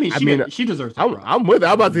 She deserves it. I'm with it.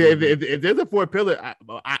 I'm about to say if there's a 4 pillar,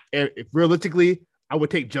 if realistically, I would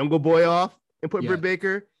take Jungle Boy off and put Britt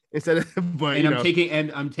Baker instead of. But I'm taking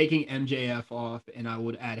MJF off, and I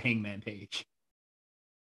would add Hangman Page.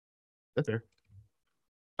 That's fair.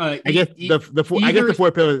 I guess the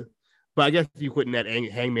 4 pillars, but I guess you couldn't add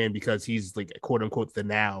Hangman because he's like quote unquote the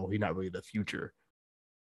now. He's not really the future.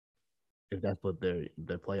 If that's what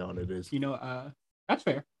their play on it is. That's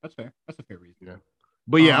fair. That's a fair reason. Yeah.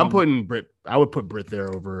 But yeah, I'm putting Britt. I would put Britt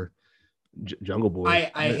there over Jungle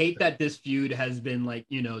Boy. I hate that this feud has been like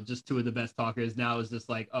just 2 of the best talkers. Now is just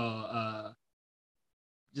like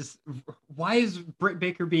just why is Britt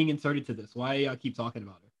Baker being inserted to this? Why y'all keep talking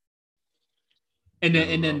about her? And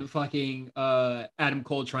then fucking Adam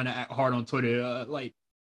Cole trying to act hard on Twitter, like,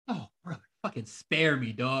 oh brother, fucking spare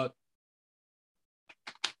me, dog.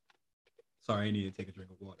 Sorry, I need to take a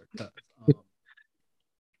drink of water.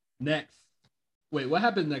 Next, wait, what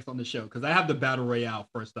happens next on the show? Because I have the battle royale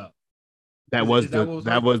first up. That was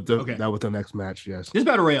the next match. Yes, this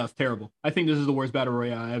battle royale is terrible. I think this is the worst battle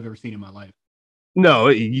royale I've ever seen in my life. No,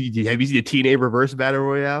 have you seen the TNA reverse battle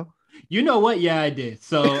royale? You know what? Yeah, I did.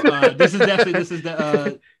 So this is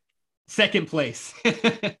the second place.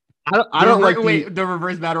 I don't like the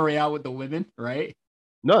reverse battle royale with the women, right?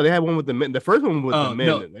 No, they had one with the men. The first one was the men.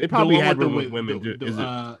 No, they probably had one with women.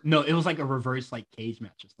 No, it was like a reverse like cage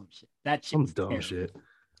match or some shit. That shit was dumb terrible. Shit.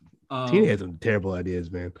 TNA has some terrible ideas,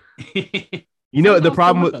 man. The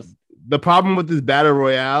problem with this battle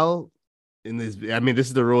royale. This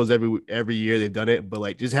is the rules every year they've done it, but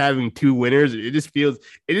like just having 2 winners,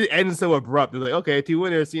 it ends so abrupt. It's like, okay, 2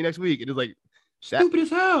 winners, see you next week. It is like stupid as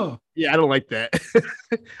hell. Yeah, I don't like that.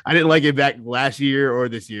 I didn't like it back last year or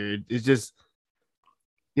this year. It's just,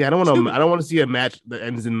 I don't want to see a match that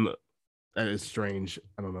ends in that is strange.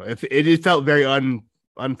 I don't know. If it just felt very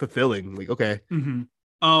unfulfilling. Like, okay. Mm-hmm.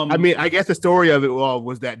 I guess the story of it all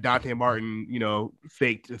was that Dante Martin,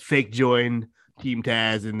 fake joined Team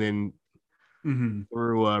Taz and then. Mm-hmm.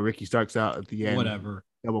 Threw Ricky Starks out at the end. Whatever.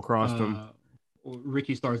 Double crossed him.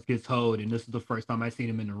 Ricky Starks gets hoed, and this is the first time I've seen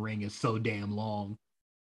him in the ring. It's so damn long.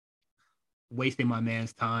 Wasting my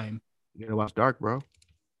man's time. You gotta watch Dark, bro.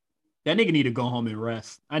 That nigga need to go home and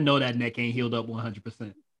rest. I know that neck ain't healed up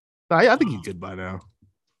 100%. I think he's good by now.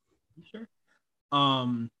 You sure?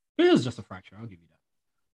 It was just a fracture. I'll give you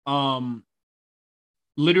that.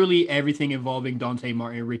 Literally everything involving Dante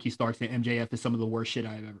Martin, Ricky Starks, and MJF is some of the worst shit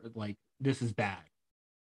I've ever like. This is bad.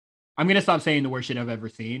 I'm gonna stop saying the worst shit I've ever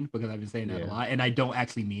seen because I've been saying that a lot, and I don't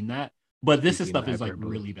actually mean that. But this stuff is like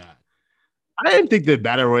really bad. I didn't think the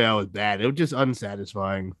battle royale was bad. It was just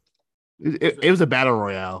unsatisfying. It was a battle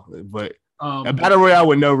royale, but A battle royale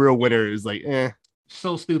with no real winner is like,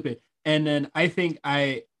 so stupid. And then I think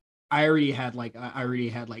I already had like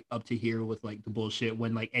up to here with like the bullshit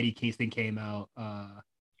when like Eddie Kingston came out.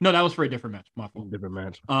 No, that was for a different match. My fault. Different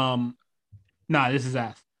match. Nah, this is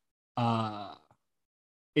ass.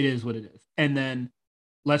 It is what it is. And then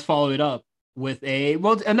let's follow it up with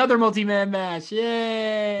another multi-man match.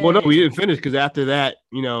 Yay! Well, no, we didn't finish because after that,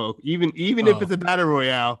 even if it's a battle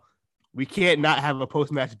royale, we can't not have a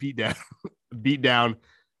post-match beatdown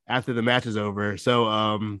after the match is over.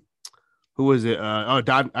 So, who was it?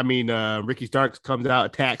 Ricky Starks comes out,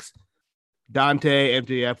 attacks Dante.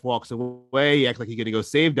 MJF walks away. He acts like he's gonna go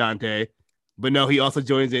save Dante, but no, he also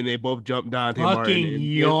joins in. They both jump Dante Fucking Martin.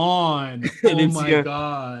 yawn. Oh my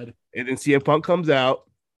god. And then CM Punk comes out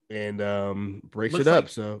and breaks it up.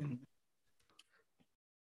 So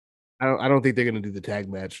I don't think they're gonna do the tag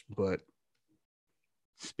match, but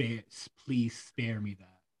please spare me that.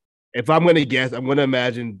 If I'm gonna guess, I'm gonna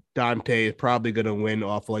imagine Dante is probably gonna win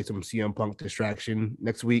off like some CM Punk distraction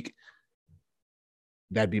next week.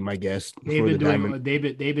 That'd be my guess. They've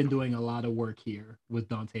been doing a lot of work here with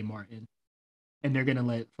Dante Martin, and they're gonna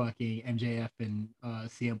let fucking MJF and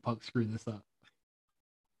CM Punk screw this up.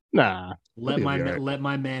 Nah, let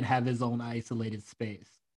my man have his own isolated space.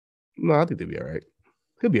 No, I think they'll be all right.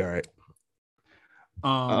 He'll be all right.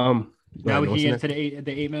 Now we can get into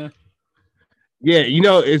the 8-man. Yeah,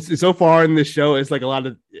 it's so far in this show, it's like a lot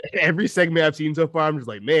of every segment I've seen so far. I'm just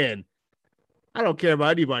like, man, I don't care about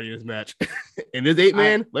anybody in this match. In this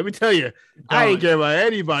 8-man, let me tell you, I ain't care about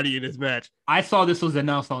anybody in this match. I saw this was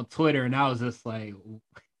announced on Twitter, and I was just like,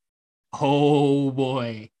 oh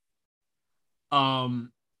boy.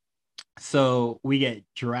 So we get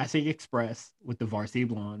Jurassic Express with the Varsity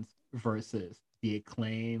Blondes versus the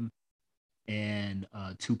Acclaim and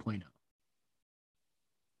 2.0.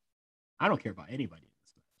 I don't care about anybody in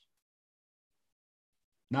this match.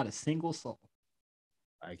 Not a single soul.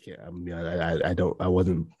 I can't. I don't. I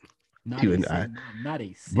wasn't. Not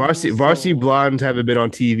a Varsity Blondes haven't been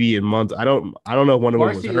on TV in months. I don't know if one of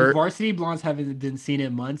them was hurt. Varsity Blondes haven't been seen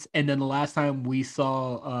in months. And then the last time we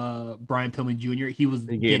saw Brian Pillman Jr., he was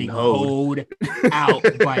getting hoed out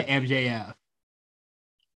by MJF.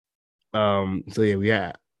 So yeah, we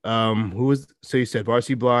had who was so you said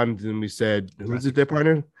Varsity Blondes, and we said who was their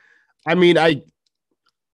partner? I mean,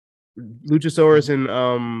 Luchasaurus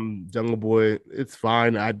and Jungle Boy, it's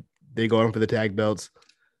fine. They go on for the tag belts.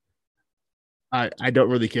 I don't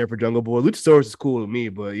really care for Jungle Boy. Luchasaurus is cool to me,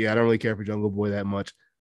 but yeah, I don't really care for Jungle Boy that much.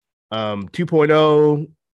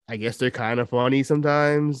 2.0, I guess they're kind of funny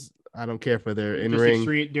sometimes. I don't care for their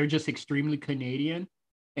in-ring. They're just extremely Canadian,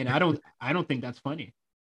 and I don't think that's funny.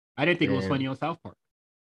 I didn't think it was funny on South Park.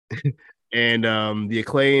 And the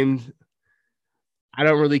Acclaimed, I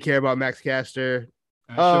don't really care about Max Caster.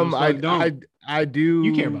 I do.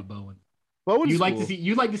 You care about Bowen. Bowen's you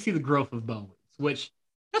like to see the growth of Bowen, which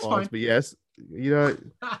that's fine. But yes,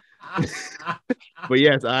 but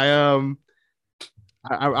yes, I'm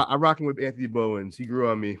rocking with Anthony Bowens. He grew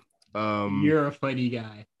on me. You're a funny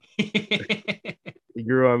guy. He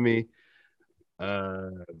grew on me.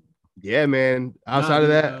 Yeah, man. Outside of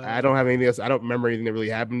that, I don't have anything else. I don't remember anything that really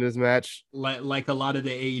happened in this match. Like a lot of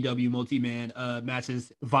the AEW multi-man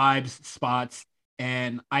matches, vibes, spots,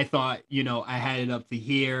 and I thought, I had it up to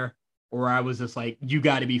here, or I was just like, you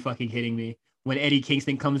got to be fucking kidding me. When Eddie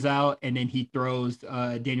Kingston comes out and then he throws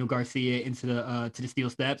Daniel Garcia into the steel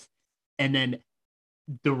steps, and then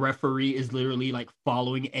the referee is literally like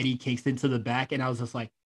following Eddie Kingston to the back, and I was just like,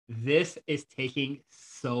 this is taking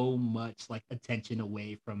so much like attention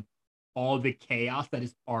away from all the chaos that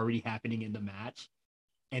is already happening in the match.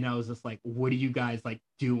 And I was just like, what are you guys like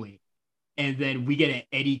doing? And then we get an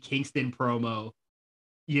Eddie Kingston promo,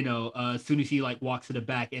 as soon as he like walks to the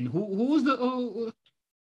back. And who was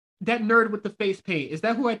that nerd with the face paint? Is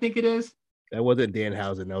that who I think it is? That wasn't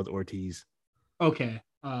Danhausen. That was Ortiz. Okay.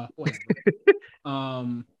 Whatever.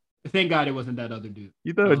 Thank God it wasn't that other dude.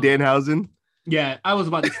 You thought of Danhausen? Yeah, I was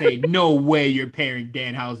about to say, no way you're pairing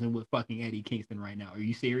Danhausen with fucking Eddie Kingston right now. Are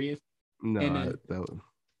you serious? No,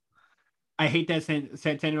 I hate that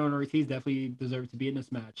Santana and Ortiz definitely deserve to be in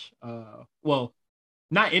this match. Well,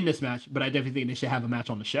 not in this match, but I definitely think they should have a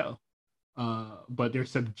match on the show. But they're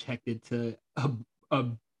subjected to a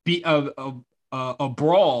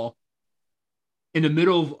brawl in the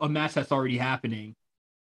middle of a match that's already happening.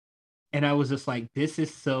 And I was just like, this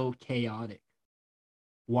is so chaotic.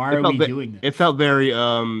 Why are we doing this? It felt very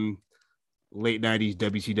late 90s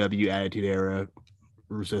WCW Attitude Era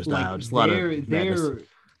Russo style. Just a lot of madness.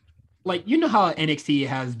 Like, how NXT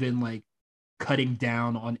has been like cutting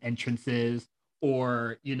down on entrances,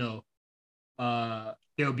 or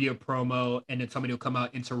there'll be a promo, and then somebody will come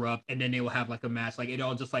out, interrupt, and then they will have like a match. Like it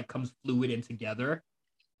all just like comes fluid and together.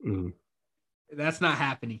 Mm. That's not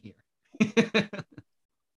happening here.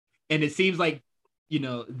 And it seems like,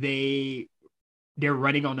 they're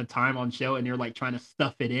running on the time on show and they're like trying to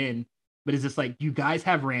stuff it in, but it's just like, you guys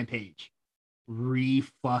have Rampage.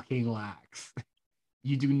 Fucking lax.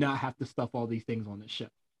 You do not have to stuff all these things on this show.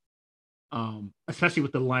 Especially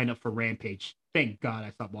with the lineup for Rampage. Thank God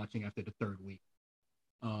I stopped watching after the third week.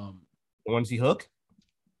 You want to see Hook?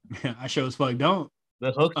 I sure as fuck don't.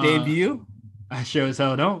 The Hook debut? I sure as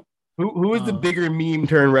hell don't. Who is the bigger meme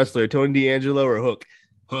turn wrestler, Tony D'Angelo or Hook?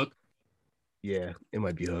 Hook. Yeah, it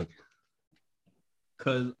might be Hook.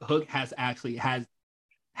 Because Hook hasn't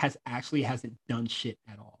done shit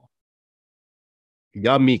at all.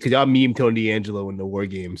 Y'all meme Tony D'Angelo in the War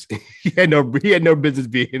Games. he had no business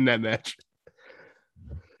being in that match.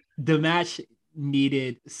 The match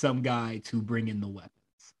needed some guy to bring in the weapons.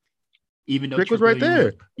 Even though Trick was right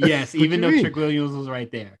there. Yes, even though Trick Williams was right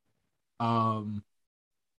there.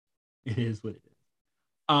 It is what it is.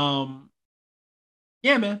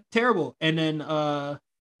 Yeah, man, terrible. And then how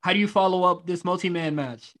do you follow up this multi-man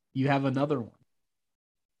match? You have another one.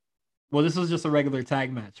 Well, this was just a regular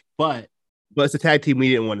tag match, but it's a tag team we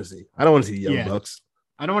didn't want to see. I don't want to see the Young Bucks.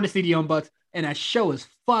 I don't want to see the Young Bucks, and I sure as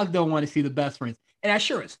fuck don't want to see the Best Friends, and I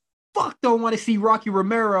sure as fuck don't want to see Rocky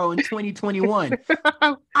Romero in 2021.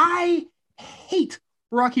 I hate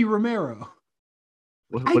Rocky Romero.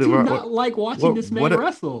 I do not like watching this man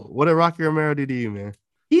wrestle. What did Rocky Romero do to you, man?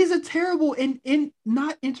 He's a terrible and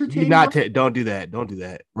not entertaining. Don't do that. Don't do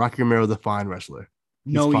that. Rocky Romero is a fine wrestler.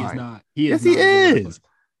 He's not. He is. Yes, he is.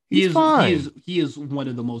 He's fine. He is one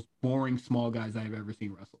of the most boring small guys I've ever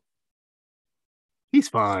seen wrestle. He's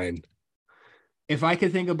fine. If I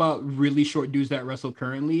could think about really short dudes that wrestle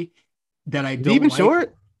currently that I don't even like,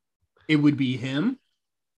 short, it would be him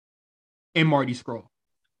and Marty Scurll.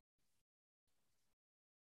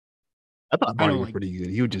 I thought Marty was pretty good.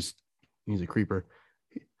 He's a creeper.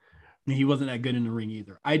 He wasn't that good in the ring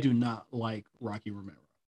either. I do not like Rocky Romero.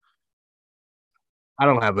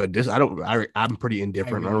 I'm pretty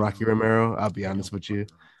indifferent on Rocky Romero. I'll be honest with you.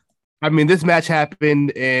 I mean, this match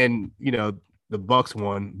happened and, the Bucks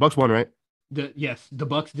won. Bucks won, right? Yes, the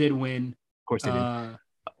Bucks did win. Of course they did.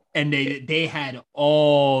 And they had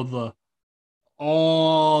all the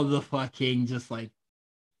fucking just like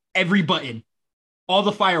every button, all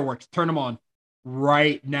the fireworks, turn them on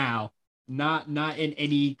right now. Not in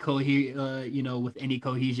any with any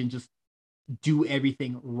cohesion, just do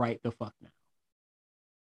everything right the fuck now.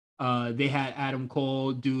 They had Adam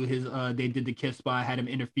Cole do his they did the kiss spot, had him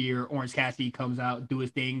interfere. Orange Cassidy comes out, do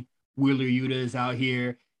his thing. Wheeler Yuta is out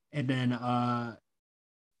here, and then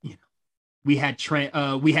we had Trent,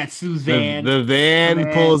 we had Suzanne. The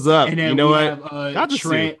van pulls up. And then you know we what? have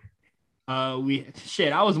Trent. I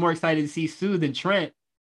was more excited to see Sue than Trent.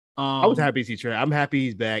 I was happy to see Trent. I'm happy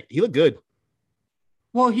he's back. He looked good.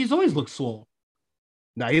 Well, he's always looked swole.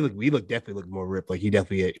 No, he definitely looked more ripped. Like he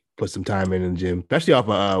definitely put some time in the gym, especially off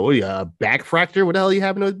a back fracture. What the hell he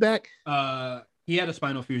happened to his back? He had a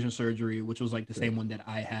spinal fusion surgery, which was like the same one that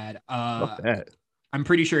I had. That. I'm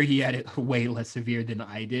pretty sure he had it way less severe than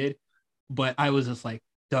I did, but I was just like,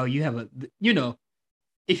 "Dog, you have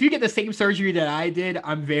if you get the same surgery that I did,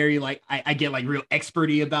 I'm very like I get like real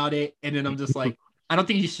experty about it, and then I'm just like, I don't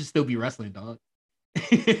think you should still be wrestling, dog."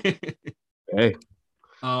 Hey.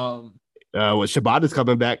 Shibata's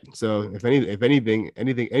coming back, so if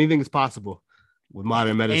anything is possible with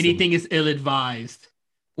modern medicine. Anything is ill-advised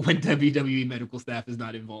when WWE medical staff is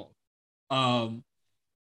not involved. I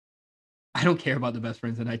don't care about the Best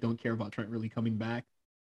Friends, and I don't care about Trent really coming back.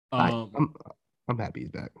 I'm happy he's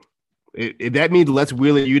back. If that means less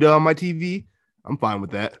Wheeler Yuta on my TV, I'm fine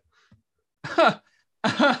with that.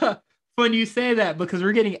 Fun you say that, because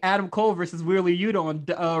we're getting Adam Cole versus Wheeler Yuta on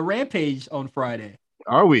Rampage on Friday.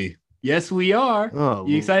 Are we? Yes, we are. Oh,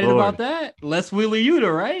 you excited Lord. about that? Less Wheeler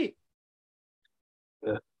Yuta, right?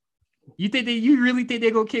 Yeah. You really think they're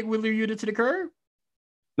gonna kick Wheeler Yuta to the curb?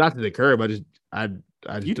 Not to the curb. I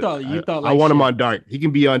want him on dark. He can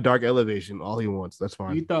be on dark elevation all he wants. That's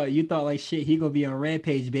fine. You thought like shit. He gonna be on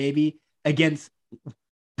Rampage, baby, against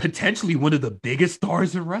potentially one of the biggest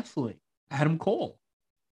stars in wrestling, Adam Cole.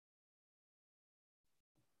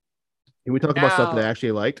 Can we talk about stuff that I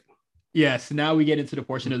actually liked? Yes, now we get into the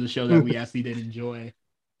portion of the show that we actually did enjoy.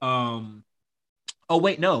 Oh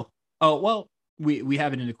wait, no. Oh well, we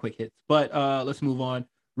have it in the quick hits, but let's move on.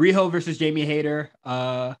 Riho versus Jamie Hayter.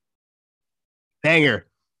 Banger.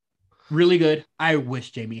 Really good. I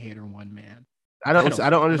wish Jamie Hayter won, man. I don't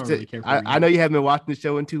understand. I know you haven't been watching the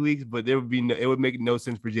show in 2 weeks, but it would make no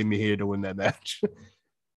sense for Jamie Hayter to win that match.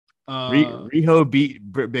 Riho beat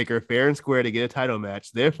Britt Baker fair and square to get a title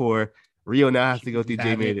match. Therefore, Rio now has to go through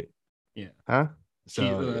Jamie. Yeah. Huh?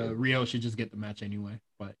 So Rio should just get the match anyway.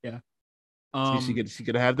 But yeah. She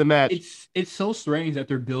gonna have the match. It's so strange that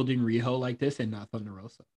they're building Riho like this and not Thunder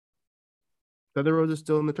Rosa. Thunder Rosa's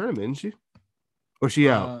still in the tournament, isn't she? Or she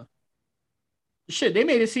out? Shit, they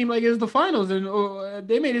made it seem like it was the finals, and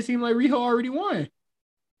they made it seem like Riho already won.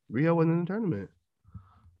 Riho wasn't in the tournament.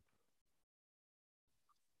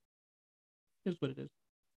 Here's what it is.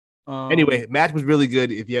 Anyway, match was really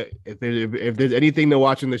good. If there's anything to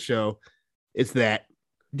watch in the show, it's that.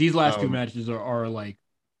 These last two matches are like,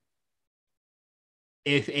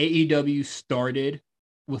 if AEW started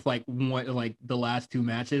with like the last two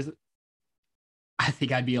matches, I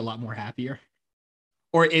think I'd be a lot more happier.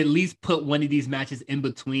 Or at least put one of these matches in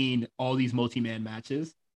between all these multi-man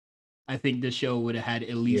matches. I think the show would have had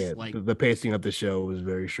at least the pacing of the show was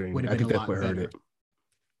very strange. I think that's what hurt it.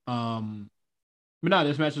 But no,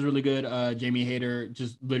 this match was really good. Jamie Hayter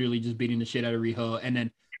just literally just beating the shit out of Riho. And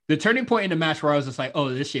then the turning point in the match where I was just like, oh,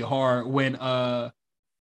 this shit hard, when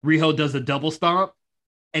Riho does a double stomp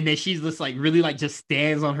and then she's just like really like just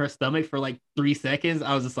stands on her stomach for like 3 seconds.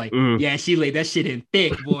 I was just like, yeah, she laid that shit in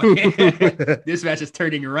thick, boy. This match is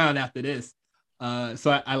turning around after this.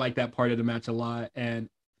 So I like that part of the match a lot. And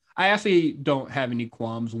I actually don't have any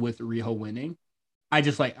qualms with Riho winning. I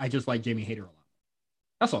just like Jamie Hayter a lot.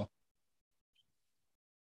 That's all.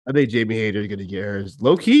 I think Jamie Hayter is gonna get hers.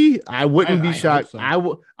 Low key, I wouldn't be shocked. So.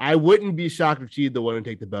 I wouldn't be shocked if she'd the one to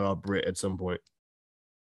take the belt off Britt at some point.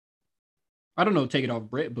 I don't know, take it off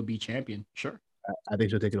Britt, but be champion. Sure. I think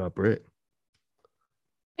she'll take it off Britt.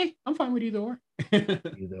 Hey, I'm fine with either or.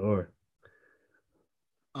 Either or.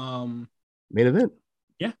 Main event.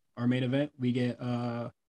 Yeah, our main event. We get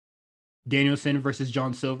Danielson versus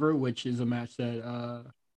John Silver, which is a match that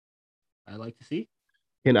I like to see.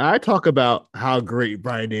 Can I talk about how great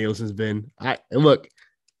Bryan Danielson's been? I've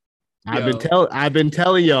been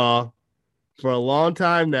telling y'all for a long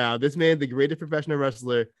time now, this man is the greatest professional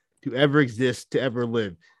wrestler to ever exist, to ever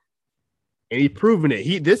live. And he's proven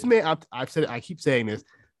it. This man, I've said it, I keep saying this.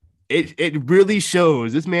 It really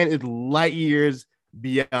shows. This man is light years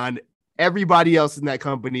beyond everybody else in that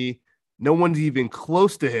company. No one's even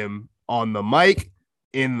close to him on the mic,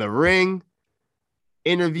 in the ring,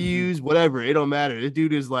 interviews, whatever. It don't matter. This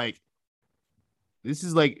dude is like,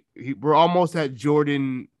 we're almost at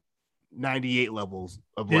Jordan 98 levels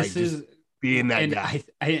of being that guy.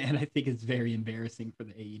 I think it's very embarrassing for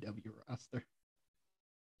the AEW roster.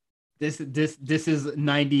 This is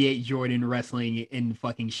 98 Jordan wrestling in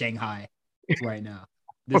fucking Shanghai right now.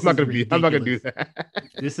 I'm not gonna do that.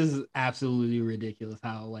 This is absolutely ridiculous.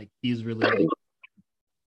 How like he's really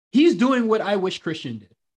he's doing what I wish Christian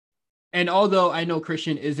did. And although I know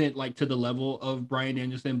Christian isn't like to the level of Bryan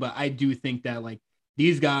Danielson, but I do think that like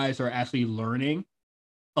these guys are actually learning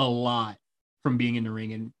a lot from being in the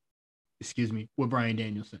ring and with Bryan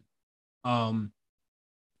Danielson.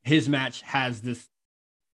 His matches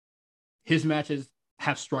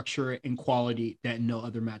have structure and quality that no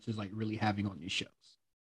other matches like really having on these shows.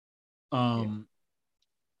 And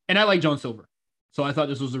I like John Silver. So I thought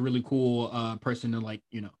this was a really cool person to like,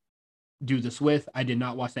 do this with. I did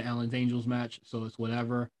not watch the Allen's Angels match, so it's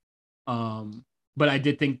whatever. But I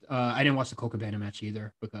did think I didn't watch the Coca Cabana match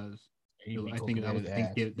either because I think that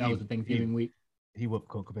was the Thanksgiving week. He whooped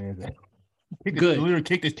Coca Cabana's ass. Good. Literally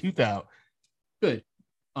kicked his tooth out. Good.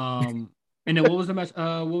 And then what was the match?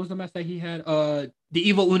 What was the match that he had? The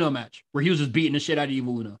Evil Uno match where he was just beating the shit out of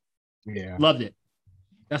Evil Uno. Yeah, loved it.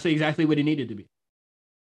 That's exactly what it needed to be.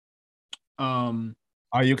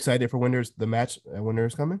 Are you excited for the match when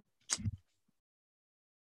there's coming?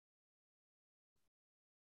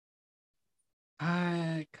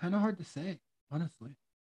 Kind of hard to say, honestly.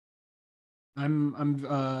 I'm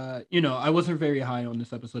I wasn't very high on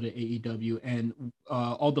this episode of AEW and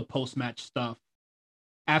all the post-match stuff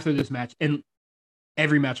after this match, and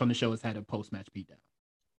every match on the show has had a post-match beatdown.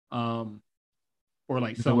 Or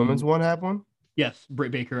like the women's one have one? Yes,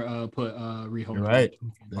 Britt Baker put Riho. You're right.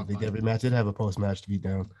 I think every match did have a post-match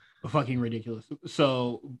beatdown. Fucking ridiculous.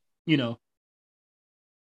 So,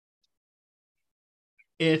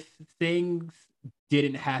 if things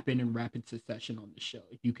didn't happen in rapid succession on the show,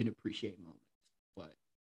 you can appreciate moments, but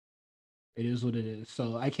it is what it is.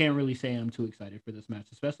 So I can't really say I'm too excited for this match,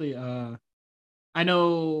 especially I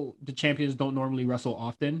know the champions don't normally wrestle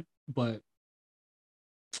often, but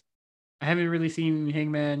I haven't really seen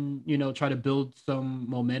Hangman, try to build some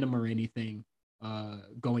momentum or anything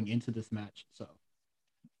going into this match. So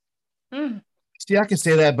see, I can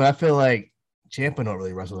say that, but I feel like Ciampa don't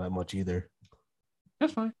really wrestle that much either.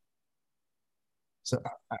 That's fine. So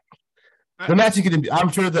I, the match is gonna be.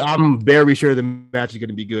 I'm very sure the match is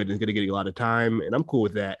gonna be good and it's gonna get a lot of time, and I'm cool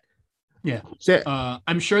with that. yeah. Sam,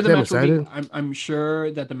 I'm sure the Sam match will be. excited, I'm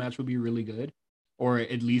sure that the match will be really good, or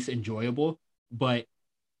at least enjoyable. But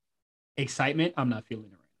excitement, I'm not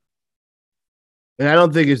feeling it and I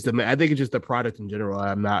don't think it's the. I think it's just the product in general.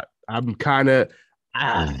 I'm not. I'm kind of.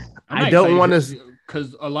 I'm I not don't excited want for to.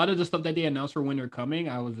 because a lot of the stuff that they announced for when they're coming,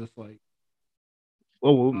 I was just like,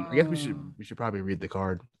 Well, I guess we should. uh, We should probably read the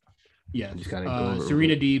card yes. and just kind of go over it real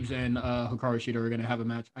Serena quick. Deebs and Hikaru Shida are gonna have a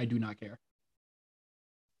match. I do not care.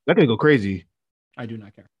 That could go crazy. I do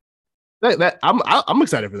not care. I'm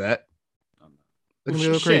excited for that. That can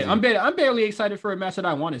go Shit, crazy. I'm barely excited for a match that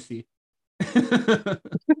I want to see.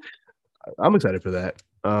 I'm excited for that.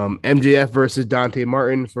 MJF versus Dante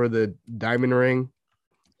Martin for the Diamond Ring.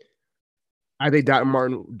 I think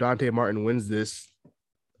Dante Martin wins this.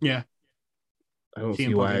 Yeah, I don't see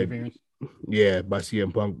CM Punk why. interference. Yeah, by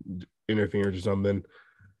CM Punk interference or something.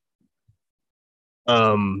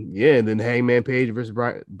 Yeah, and then Hangman Page versus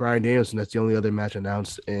Brian Danielson. That's the only other match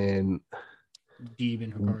announced. And Deeb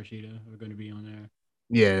and Hikaru Shida are going to be on there.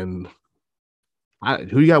 yeah, and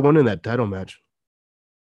who you got winning that title match?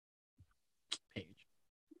 Page.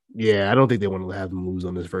 Yeah, I don't think they want to have them lose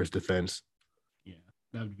on this first defense. Yeah,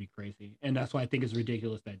 that would be crazy. And that's why I think it's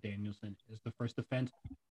ridiculous that Danielson is the first defense.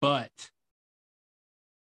 But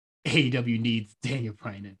AEW needs Daniel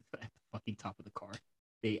Bryan at the fucking top of the card.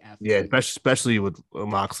 They Yeah, absolutely especially with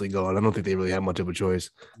Moxley going. I don't think they really have much of a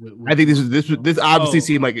choice. I with think Moxley. this obviously Oh,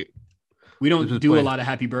 seemed like we this don't was do a planned. lot of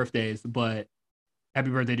happy birthdays, but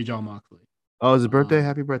happy birthday to John Moxley. Oh, it's his birthday. Um,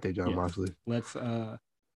 Happy birthday, John yes, Moxley. let's.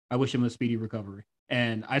 I wish him a speedy recovery.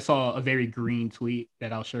 And I saw a very green tweet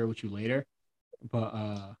that I'll share with you later.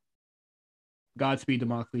 But Godspeed to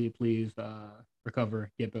Moxley, please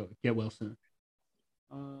recover, get well soon.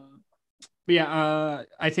 But yeah,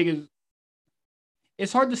 I think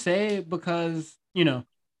it's hard to say because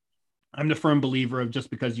I'm the firm believer of just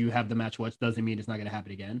because you have the match once doesn't mean it's not going to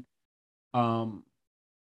happen again. Um,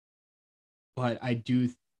 but I do.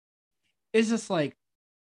 It's just like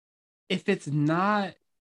if it's not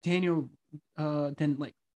Daniel, then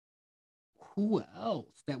like who else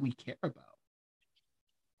that we care about?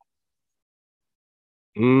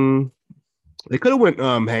 They could have went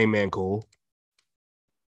Hangman Cole.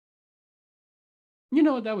 You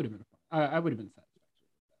know that would have been fun. I would have been sad.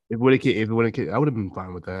 If it would have, I would have been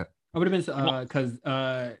fine with that. I would have been because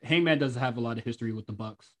Hangman does have a lot of history with the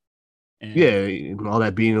Bucks, Yeah, and and all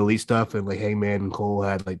that being elite stuff and like Hangman and Cole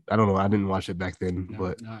had like I don't know. I didn't watch it back then, no,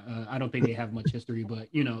 but no, I don't think they have much history. But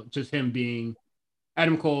just him being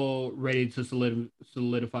Adam Cole, ready to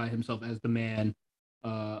solidify himself as the man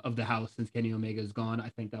of the house since Kenny Omega is gone. I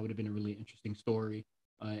think that would have been a really interesting story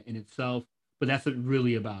in itself. But that's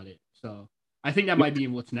really about it. So I think that might be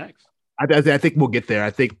what's next. I think we'll get there.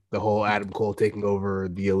 I think the whole Adam Cole taking over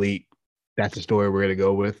the elite. That's the story we're gonna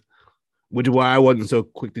go with. Which is why I wasn't so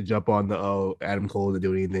quick to jump on the Adam Cole to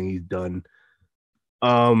do anything he's done.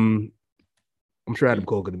 Um, I'm sure Adam Yeah.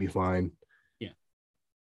 Cole gonna be fine. Yeah.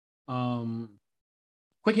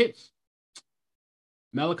 Quick hits.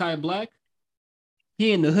 Malachi Black.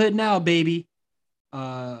 He in the hood now, baby.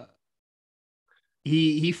 Uh,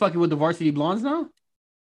 he fucking with the Varsity Blondes now.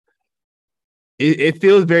 It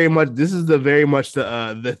feels very much. This is the very much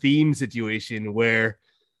the theme situation where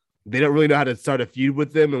they don't really know how to start a feud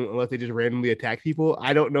with them unless they just randomly attack people.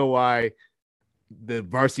 I don't know why the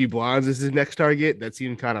Varsity Blondes is his next target. That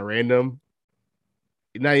seemed kind of random.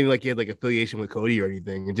 Not even like he had like affiliation with Cody or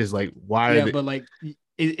anything. It's just like why are Yeah, they? but like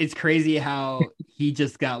it's crazy how he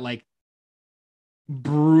just got like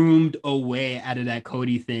broomed away out of that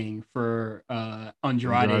Cody thing for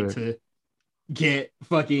Andrade Andrade. to get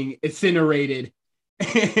fucking incinerated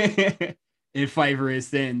and fight for his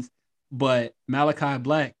sins. But Malachi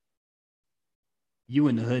Black, you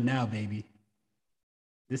in the hood now, baby.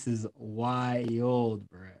 This is wild,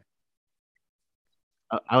 bro.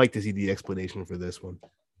 I like to see the explanation for this one.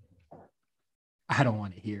 I don't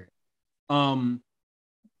want to hear it.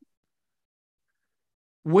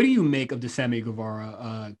 What do you make of the Sammy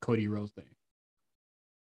Guevara Cody Rhodes thing?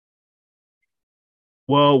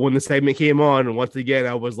 Well, when the segment came on, once again,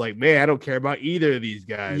 I was like, man, I don't care about either of these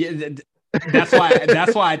guys. Yeah, that's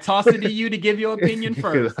why I tossed it to you to give your opinion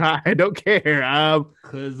first. I don't care.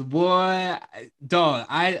 Cause boy, dog,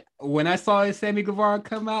 when I saw Sammy Guevara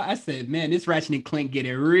come out, I said, man, this Ratchet and Clank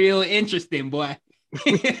getting real interesting, boy.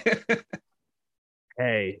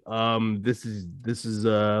 Hey, this is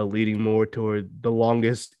leading more toward the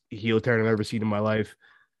longest heel turn I've ever seen in my life.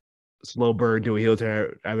 Slow burn to a heel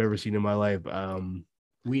turn I've ever seen in my life.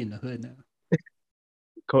 We in the hood now.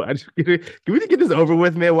 Can we just get this over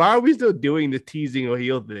with, man? Why are we still doing the teasing or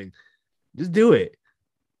heel thing? Just do it.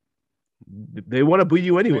 They want to boo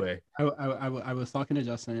you anyway. I was talking to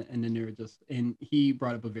Justin, and then and he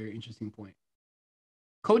brought up a very interesting point.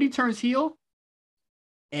 Cody turns heel.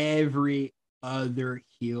 Every other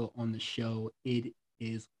heel on the show, it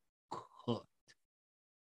is cooked.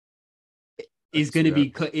 It's going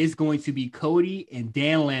to be Cody and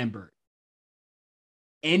Dan Lambert.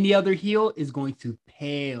 Any other heel is going to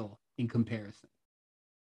pale in comparison.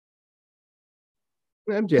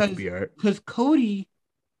 Because Cody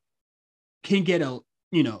can get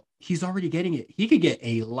he's already getting it. He could get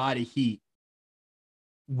a lot of heat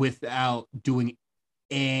without doing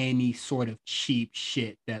any sort of cheap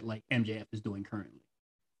shit that like MJF is doing currently.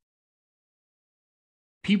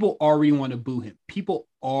 People already want to boo him. People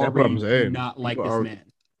already do not like this man.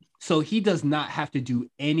 So he does not have to do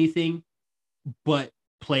anything but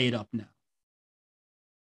play it up now.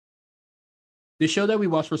 The show that we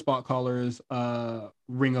watched for Spot Callers,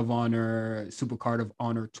 Ring of Honor, Supercard of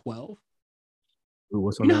Honor 12.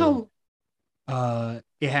 What's on that? How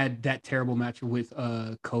it had that terrible match with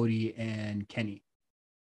Cody and Kenny.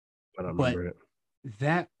 I don't remember it.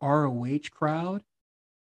 That ROH crowd,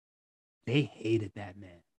 they hated that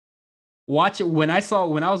man. Watch it. When I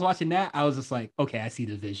was watching that, I was just like, okay, I see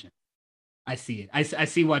the vision. I see it. I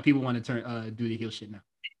see why people want to do the heel shit now.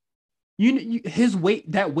 His weight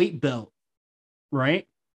belt, right?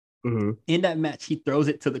 Mm-hmm. In that match, he throws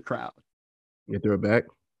it to the crowd. You threw it back.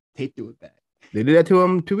 They threw it back. They did that to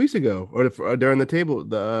him 2 weeks ago, or during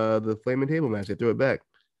the flaming table match. They threw it back.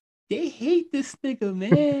 They hate this nigga,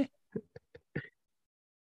 man.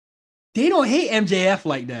 They don't hate MJF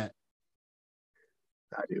like that.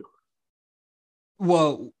 I do.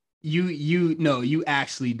 Well, you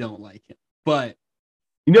actually don't like him, but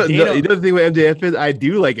the thing with MJF is I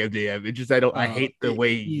do like MJF. It's just I hate the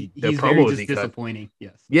way the promos he disappointing.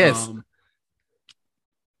 Cut. Yes.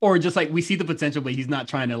 Or just like we see the potential, but he's not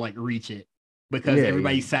trying to like reach it because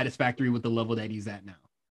everybody's satisfactory with the level that he's at now.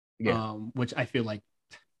 Yeah. Which I feel like,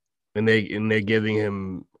 and they're giving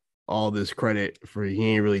him all this credit for he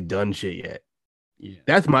ain't really done shit yet. Yeah,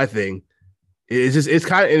 that's my thing. It's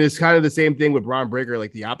kind of the same thing with Braun Breaker.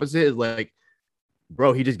 Like the opposite is like,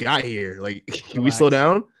 bro, he just got here. Like, can we slow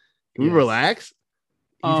down? Can we relax?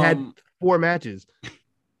 He's had 4 matches.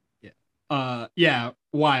 Yeah,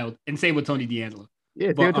 wild. And same with Tony D'Angelo.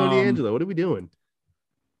 Yeah, same with Tony D'Angelo. What are we doing?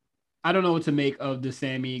 I don't know what to make of the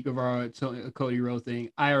Sammy Guevara Cody Rhodes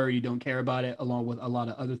thing. I already don't care about it, along with a lot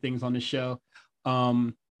of other things on the show.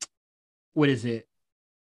 What is it?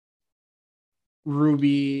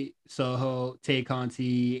 Ruby Soho, Tay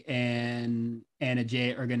Conti, and Anna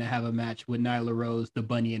Jay are gonna have a match with Nyla Rose, the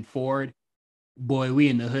Bunny, and Ford. Boy, we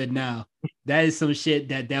in the hood now. That is some shit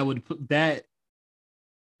that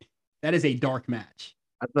is a dark match.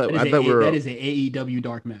 That is a AEW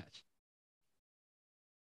dark match.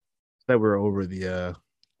 That we're over the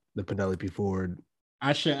Penelope Ford.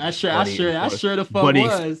 I sure the fuck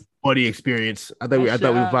was. Buddy experience. I thought we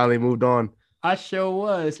finally moved on. I sure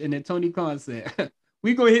was. And then Tony Khan said,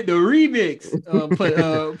 we gonna hit the remix.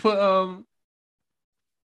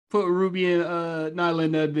 Put Ruby and Nyla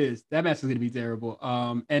in the abyss. That match is gonna be terrible.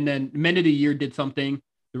 And then Men of the Year did something.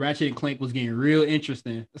 The Ratchet and Clank was getting real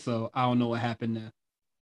interesting. So I don't know what happened there.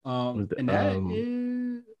 And that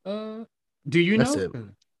is do you know? It.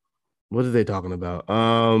 What are they talking about?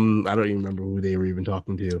 I don't even remember who they were even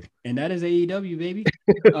talking to. And that is AEW, baby.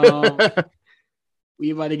 We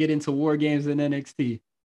about to get into War Games in NXT.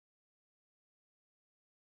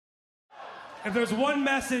 If there's one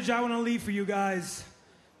message I want to leave for you guys,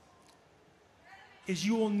 is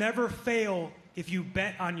you will never fail if you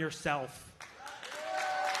bet on yourself.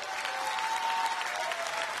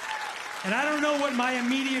 And I don't know what my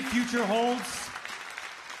immediate future holds.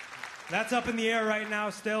 That's up in the air right now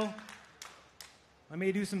still. I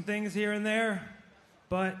may do some things here and there,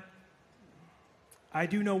 but I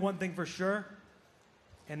do know one thing for sure,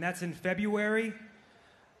 and that's in February,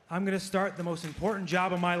 I'm going to start the most important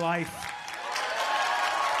job of my life.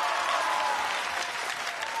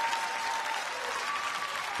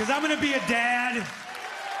 Because I'm going to be a dad.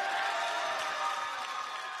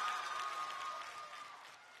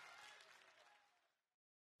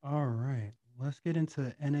 All right, let's get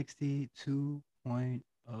into NXT 2.0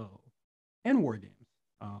 and War Games.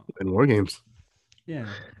 And War Games. Yeah.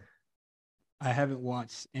 I haven't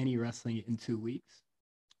watched any wrestling in 2 weeks.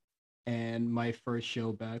 And my first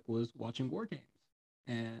show back was watching War Games.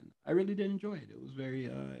 And I really did enjoy it. It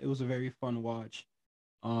was a very fun watch.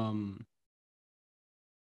 Do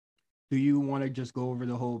you want to just go over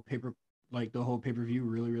the whole pay-per-view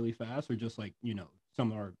really, really fast, or just like,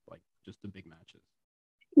 some are like just the big matches.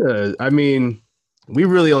 I mean, we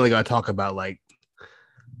really only got to talk about like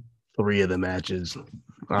 3 of the matches,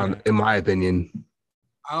 in my opinion.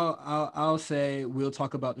 I'll say we'll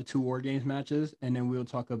talk about the 2 War Games matches, and then we'll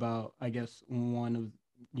talk about, I guess, one of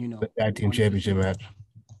the tag team championship match,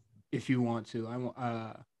 if you want to.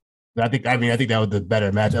 I think that was the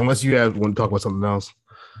better match, unless you want to talk about something else.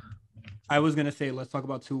 I was gonna say let's talk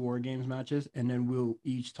about 2 War Games matches, and then we'll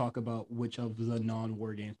each talk about which of the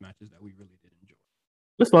non-War Games matches that we really did enjoy.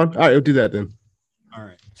 That's fine. All right, we'll do that then. All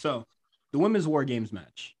right. So the women's War Games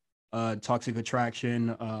match, Toxic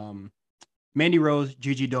Attraction, Mandy Rose,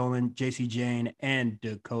 Gigi Dolan, JC Jane, and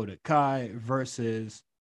Dakota Kai versus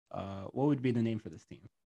what would be the name for this team?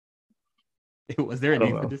 Was there a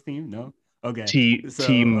name for this team? No. Okay.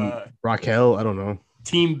 Team Raquel. I don't know.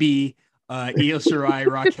 Team B, Io Shirai,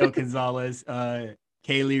 Raquel Gonzalez,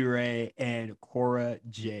 Kaylee Ray, and Cora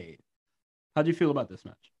Jade. How do you feel about this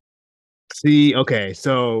match? See, okay,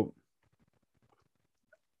 so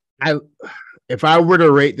if I were to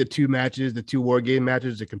rate the 2 matches, the 2 War Game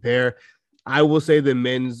matches to compare, I will say the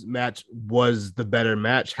men's match was the better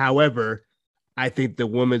match. However, I think the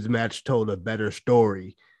women's match told a better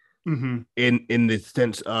story in the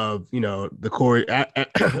sense of, the Cora,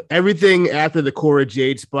 everything after the Cora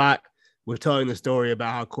Jade spot was telling the story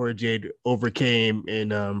about how Cora Jade overcame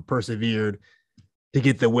and persevered to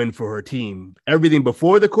get the win for her team. Everything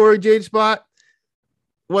before the Cora Jade spot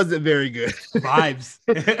wasn't very good. Vibes.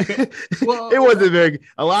 Well, it wasn't very good.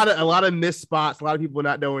 A lot of missed spots, a lot of people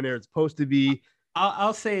not knowing they're supposed to be.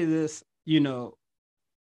 I'll say this,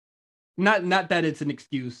 not that it's an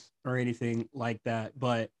excuse or anything like that,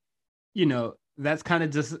 but that's kind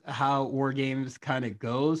of just how War Games kind of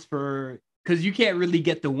goes because you can't really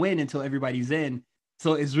get the win until everybody's in.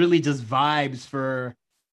 So it's really just vibes for,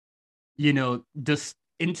 just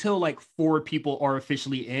until like 4 people are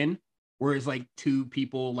officially in, whereas like 2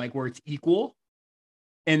 people, like where it's equal.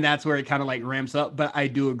 And that's where it kind of like ramps up. But I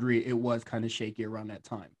do agree it was kind of shaky around that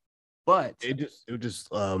time. But it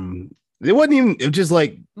wasn't even, it was just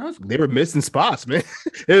like they were missing spots, man.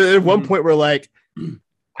 At one point where like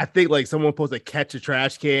I think like someone was supposed to catch a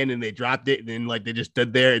trash can and they dropped it, and then like they just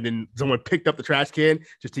stood there, and then someone picked up the trash can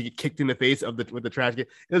just to get kicked in the face with the trash can.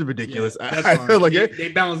 It was ridiculous. Yeah, I feel like they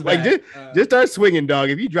bounced back. Like just start swinging, dog.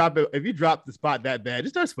 If you drop the spot that bad,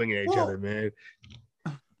 just start swinging at each other, man.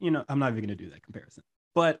 I'm not even gonna do that comparison,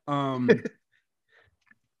 but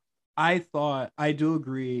I do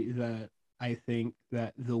agree that I think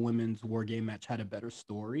that the women's War Game match had a better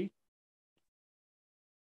story,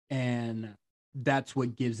 and that's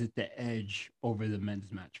what gives it the edge over the men's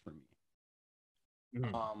match for me.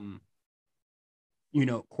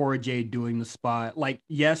 Cora Jade doing the spot, like,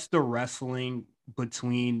 yes, the wrestling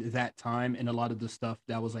between that time and a lot of the stuff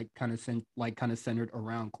that was like kind of centered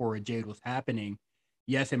around Cora Jade was happening.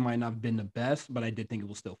 Yes, it might not have been the best, but I did think it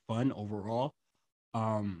was still fun overall.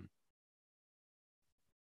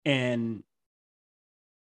 And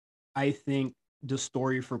I think the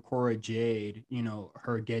story for Cora Jade,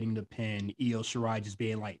 her getting the pin, Io Shirai just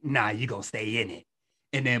being like, nah, you gonna stay in it.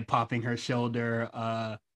 And then popping her shoulder,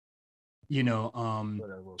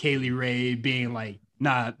 Kaylee Ray being like,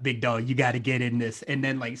 nah, big dog, you gotta get in this. And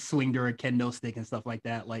then like swinged her a kendo stick and stuff like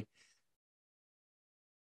that. Like,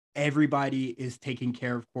 everybody is taking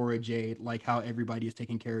care of Cora Jade, like how everybody is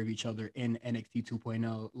taking care of each other in NXT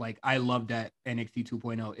 2.0. Like, I love that NXT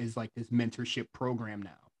 2.0 is like this mentorship program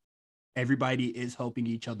now. Everybody is helping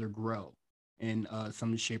each other grow in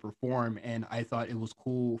some shape or form. And I thought it was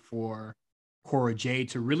cool for Cora Jade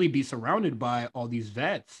to really be surrounded by all these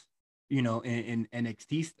vets, in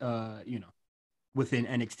NXT, within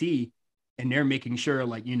NXT. And they're making sure,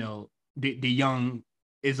 like, the young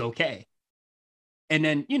is okay. And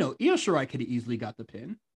then, Io Shirai could have easily got the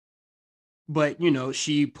pin. But,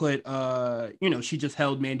 she put, she just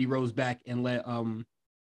held Mandy Rose back and let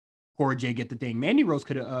Cora Jade get the thing. Mandy Rose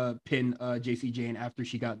could have pinned JC Jane after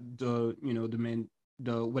she got the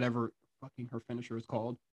whatever fucking her finisher is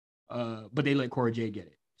called. But they let Cora Jade get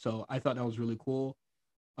it. So I thought that was really cool.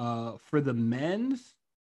 For the men's,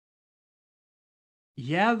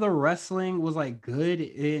 yeah, the wrestling was like good,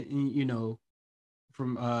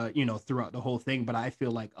 from throughout the whole thing, but I feel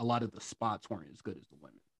like a lot of the spots weren't as good as the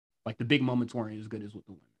women. Like, the big moments weren't as good as with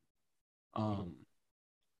the women.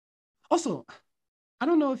 Also, I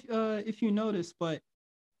don't know if you noticed, but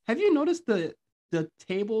have you noticed the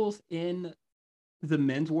tables in the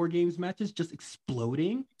men's War Games matches just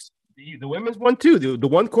exploding? The women's one too. The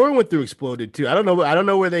one Cora went through exploded too. I don't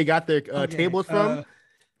know where they got their tables from.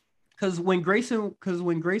 Because when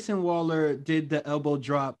Grayson Waller did the elbow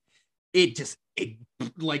drop, it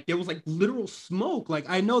like there was like literal smoke. Like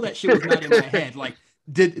I know that shit was not in my head. Like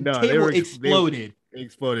the No, table they exploded.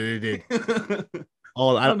 exploded. It did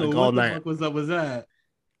I don't know like all what the night. fuck was up with that.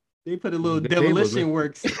 They put a It was little a good tables, man. demolition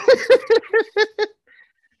works.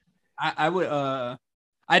 I would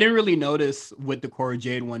I didn't really notice with the Cora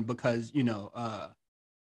Jade one because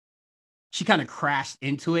she kind of crashed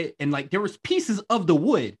into it and like there was pieces of the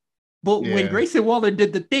wood. But when Yeah. Grayson Waller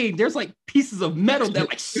did the thing, there's like pieces of metal that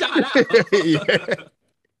like shot out. Yeah.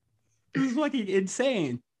 It was fucking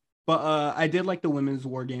insane. But I did like the women's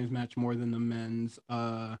War Games match more than the men's.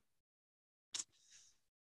 I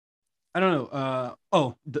don't know.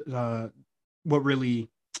 What really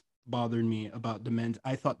bothered me about the men's,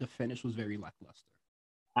 I thought the finish was very lackluster.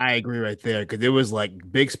 I agree right there because it was like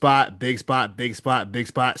big spot, big spot, big spot, big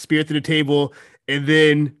spot, spear through the table, and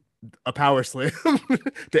then a power slam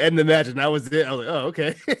to end the match, and that was it. I was like, oh,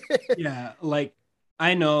 okay. Yeah, like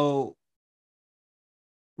I know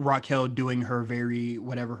Raquel doing her very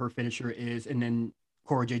whatever her finisher is, and then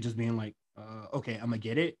Cora J just being like, okay, I'm gonna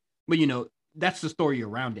get it. But that's the story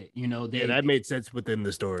around it. Yeah, that made sense within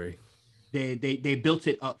the story. They built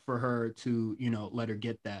it up for her to, let her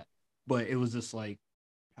get that. But it was just like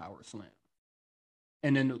power slam.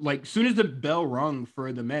 And then like soon as the bell rung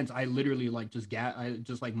for the men's, I literally like I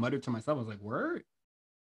just like muttered to myself, I was like, word?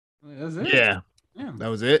 That's it? Yeah. That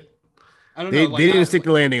was it. I don't They know. Like, didn't stick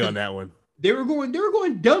the landing on that one. They were going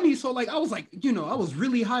dummy. So like I was like, I was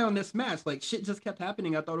really high on this match. Like shit just kept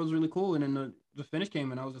happening. I thought it was really cool. And then the finish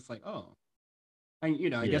came and I was just like, oh.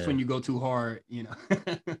 And I guess when you go too hard,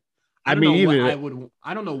 I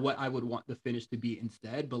don't know what I would want the finish to be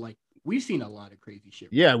instead, but like we've seen a lot of crazy shit.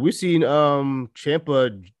 Yeah, we've seen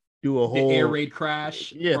Ciampa do a whole air raid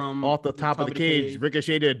crash from off the top of the cage.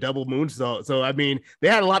 Ricochet did a double moonsault. So I mean, they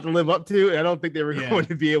had a lot to live up to, and I don't think they were going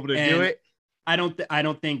to be able to do it. I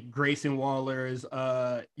don't think Grayson Waller's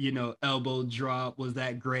elbow drop was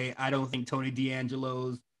that great. I don't think Tony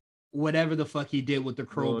D'Angelo's whatever the fuck he did with the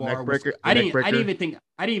crowbar was. I didn't even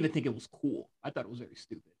think it was cool. I thought it was very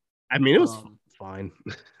stupid. I mean, it was fine.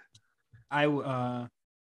 I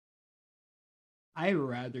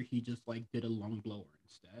rather he just like did a lung blower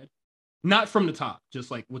instead. Not from the top, just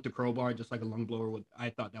like with the crowbar, just like a lung blower.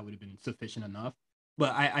 I thought that would have been sufficient enough,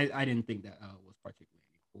 but I didn't think that was particularly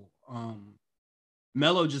cool.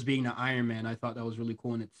 Mello just being the Iron Man, I thought that was really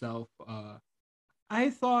cool in itself. I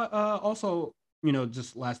thought also,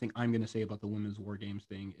 just last thing I'm gonna say about the women's War Games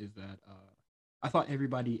thing is that I thought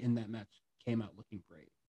everybody in that match came out looking great.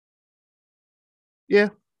 Yeah.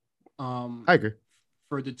 I agree.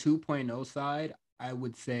 For the 2.0 side, I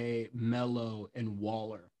would say Mello and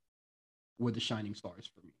Waller were the shining stars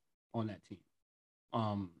for me on that team.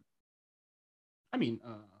 I mean,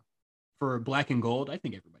 for Black and Gold, I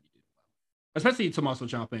think everybody did well, especially Tommaso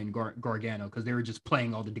Ciampa and Gargano because they were just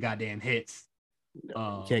playing all the goddamn hits.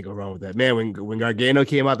 You can't go wrong with that, man. When Gargano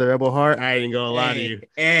came out the Rebel Heart, I ain't gonna lie to you.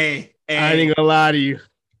 I ain't gonna lie to you.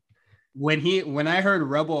 When I heard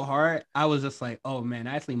Rebel Heart, I was just like, oh man,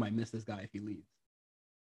 I actually might miss this guy if he leaves.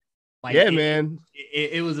 Like, yeah, man.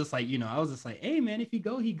 It was just like, I was just like, hey man, if he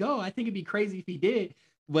go, he go. I think it'd be crazy if he did.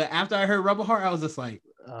 But after I heard Rebel Heart, I was just like,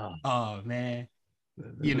 oh man,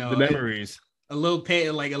 the memories. A little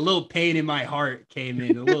pain in my heart came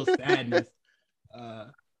in, a little sadness.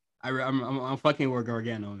 I'm fucking with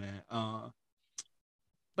Gargano, man.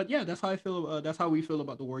 But yeah, that's how I feel. That's how we feel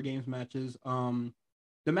about the War Games matches.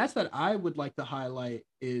 The match that I would like to highlight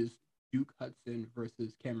is Duke Hudson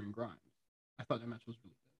versus Cameron Grimes. I thought that match was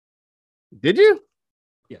really good. Did you?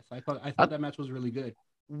 Yes, I thought that match was really good.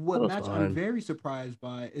 What match fine. I'm very surprised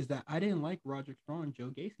by is that I didn't like Roderick Strong and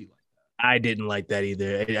Joe Gacy like that. I didn't like that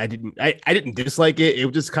either. I didn't dislike it. It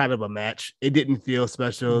was just kind of a match. It didn't feel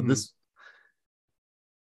special. Mm-hmm.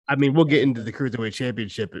 I mean, we'll get into the Cruiserweight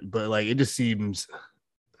Championship, but like it just seems.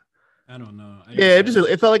 I don't know.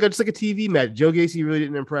 It felt like just like a TV match. Joe Gacy really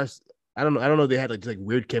didn't impress. I don't know. They had like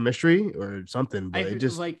weird chemistry or something, but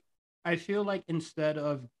I feel like instead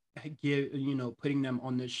of putting them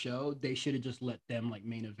on this show, they should have just let them like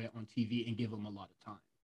main event on TV and give them a lot of time.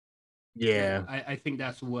 Yeah, I think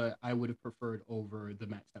that's what I would have preferred over the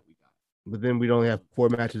match that we got. But then we'd only have 4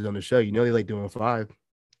 matches on the show. They like doing 5. I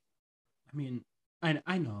mean,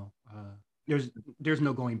 I know. There's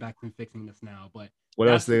no going back and fixing this now. But what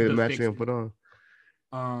else the match gonna put on?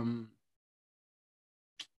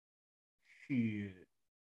 Shit.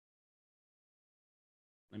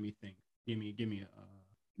 Let me think. Give me a.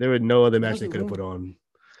 There were no other match they could have put on.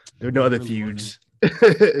 There were no other feuds.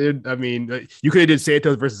 I mean, you could have did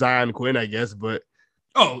Santos versus Zion Quinn, I guess, but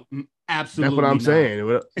absolutely. That's what I'm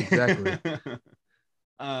saying. Exactly.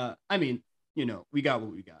 I mean, we got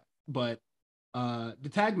what we got, but The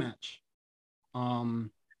tag match.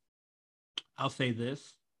 Um, I'll say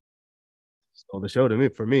this. Stole the show to me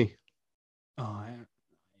for me. Oh,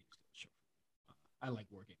 I like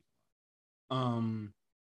working. Um,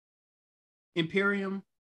 Imperium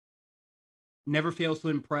never fails to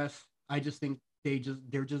impress. I just think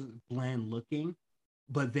they're just bland looking,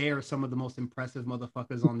 but they are some of the most impressive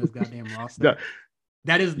motherfuckers on this goddamn roster.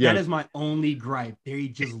 That Yeah. is my only gripe. They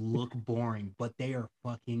just look boring, but they are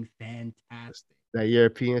fucking fantastic. That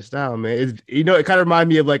European style, man. It kind of reminds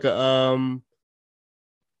me of like a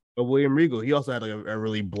William Regal. He also had like a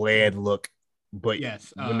really bland look, but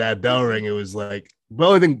Yes, when that bell rang, it was like.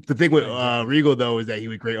 The thing with Regal though is that he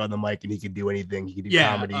was great on the mic and he could do anything. He could do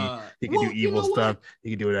comedy. He could do evil stuff.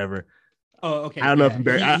 He could do whatever. Oh, okay. I don't know if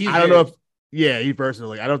I don't know if he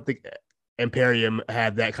personally. I don't think Imperium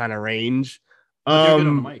had that kind of range. But they're good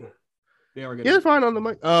on the mic. They are good. Yeah, they're fine on the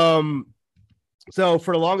mic. So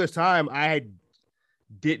for the longest time, I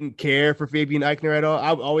didn't care for Fabian Eichner at all.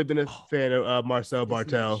 I've always been a fan of Marcel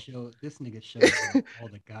Bartel. This nigga shows all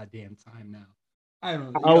the goddamn time now. I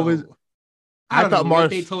don't know. I thought what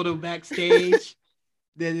they told him backstage.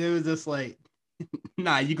 Then it was just like,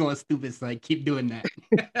 nah, you going stupid, son. Keep doing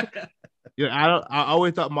that. Yeah, I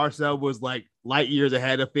always thought Marcel was like light years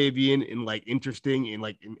ahead of Fabian in like interesting and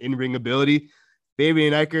like in-ring ability.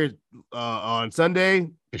 Fabian Eichner on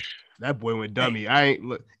Sunday, that boy went dummy.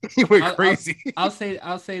 He went crazy. I'll say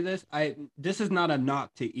this. This is not a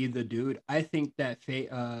knock to either dude. I think that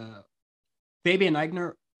Fabian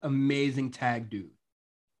Eichner, amazing tag dude.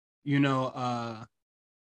 You know,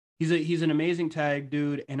 he's an amazing tag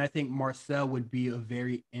dude, and I think Marcel would be a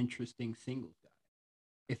very interesting singles guy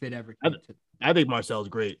if it ever came to. I think Marcel's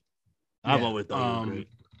great. Yeah, I've always thought he was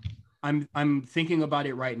great. I'm thinking about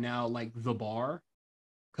it right now, like The Bar,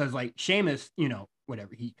 because like Sheamus, you know,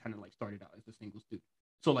 whatever, he kind of like started out as a singles dude.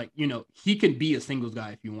 So like, you know, he can be a singles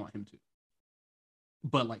guy if you want him to.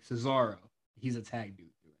 But like Cesaro, he's a tag dude.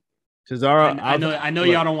 Cesaro, I know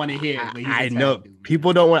y'all don't want to hear it, but I know dude,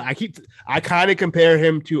 people don't want. I kind of compare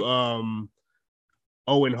him to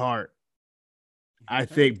Owen Hart. I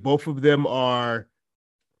think both of them are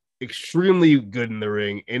extremely good in the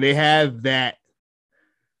ring, and they have that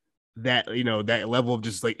you know that level of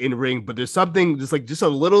just like in ring. But there's something just a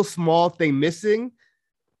little small thing missing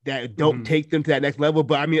that don't take them to that next level.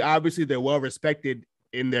 But I mean, obviously they're well respected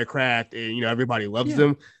in their craft, and you know everybody loves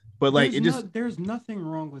them. But like there's nothing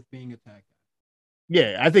wrong with being a tag guy.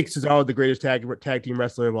 Yeah, I think Cesaro is the greatest tag team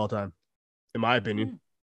wrestler of all time, in my opinion.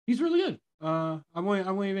 He's really good. I won't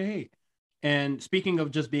even hate. And speaking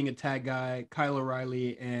of just being a tag guy, Kyle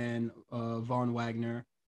O'Reilly and Von Wagner,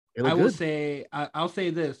 I'll say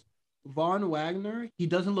this: Von Wagner, he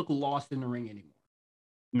doesn't look lost in the ring anymore.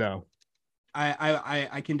 No,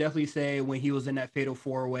 I can definitely say when he was in that Fatal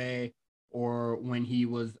 4-Way, or when he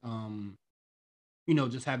was you know,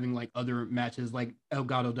 just having like other matches like El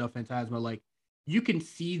Gato del Fantasma, like you can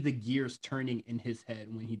see the gears turning in his head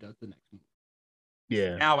when he does the next move.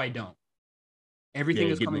 Yeah. Now I don't. Everything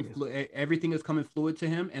is coming fluid to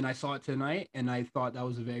him, and I saw it tonight, and I thought that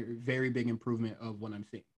was a very, very big improvement of what I'm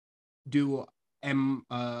seeing. Am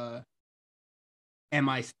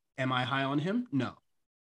I high on him? No.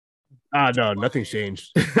 No, nothing's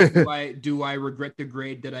changed. do I regret the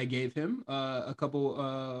grade that I gave him a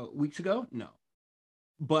couple weeks ago? No.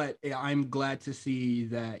 But I'm glad to see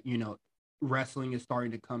that, you know, wrestling is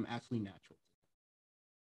starting to come actually natural.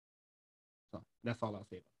 So that's all I'll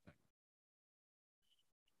say about that.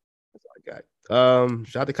 That's all I got.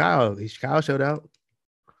 Shout out to Kyle. Kyle showed out.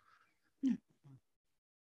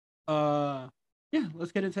 Yeah,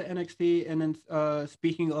 let's get into NXT. And then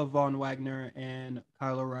speaking of Von Wagner and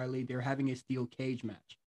Kyle O'Reilly, they're having a steel cage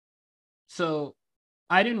match. So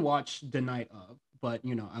I didn't watch the night of, but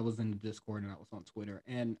you know, I was in the Discord and I was on Twitter.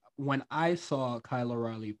 And when I saw Kyle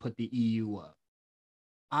O'Reilly put the EU up,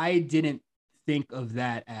 I didn't think of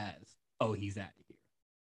that as, oh, he's out of here.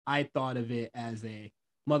 I thought of it as a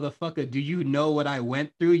motherfucker. Do you know what I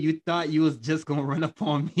went through? You thought you was just gonna run up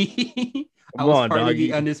on me? I was part of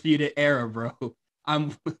the Undisputed Era, bro.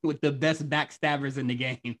 I'm with the best backstabbers in the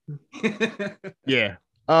game. Yeah.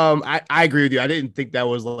 I agree with you. I didn't think that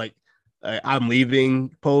was like I'm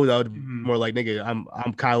leaving pose. I would more like, nigga,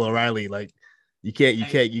 I'm Kyle O'Reilly. Like you can't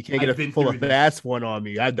get a full of fast one on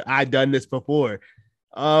me. I done this before.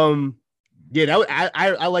 Yeah,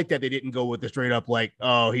 I like that they didn't go with the straight up like,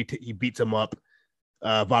 oh, he beats him up.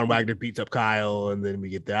 Von Wagner beats up Kyle, and then we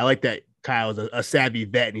get there. I like that Kyle's a savvy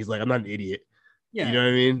vet, and he's like, I'm not an idiot. Yeah, you know what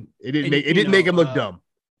I mean. It didn't make him look dumb.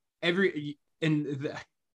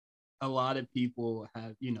 A lot of people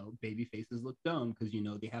have, you know, baby faces look dumb because, you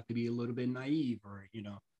know, they have to be a little bit naive, or, you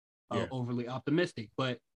know, overly optimistic.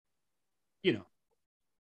 But you know,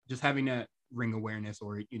 just having that ring awareness,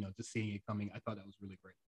 or just seeing it coming, I thought that was really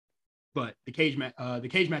great. But the cage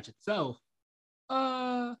match itself,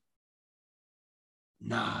 nah.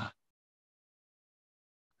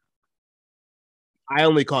 I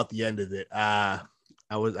only caught the end of it. I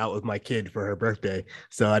was out with my kid for her birthday,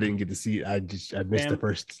 so I didn't get to see it. I missed the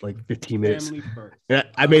first like 15 minutes. Family first. And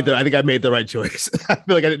I think I made the right choice. I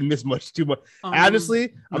feel like I didn't miss too much.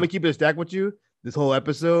 Honestly, I'm gonna keep it a stack with you. This whole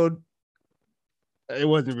episode, it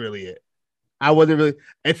wasn't really it.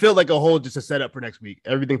 It felt like a whole just a setup for next week.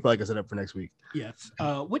 Everything felt like a setup for next week. Yes.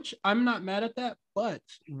 Which I'm not mad at that, but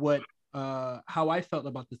how I felt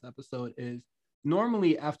about this episode is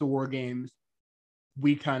normally after War Games,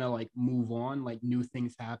 we kind of like move on, like new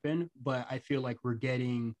things happen, but I feel like we're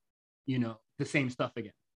getting, the same stuff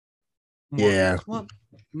again. Yeah. Well,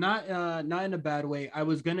 not in a bad way. I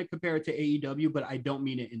was gonna compare it to AEW, but I don't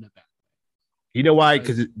mean it in a bad way. You know why?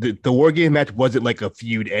 Because the War Game match wasn't like a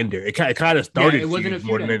feud ender. It kind of started. Yeah, it wasn't a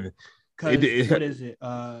feud ender. Because what is it?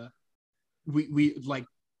 We like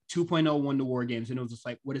 2.0 won the War Games, and it was just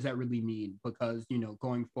like, what does that really mean? Because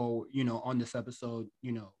going forward, on this episode,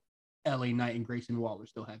 LA Knight and Grayson Waller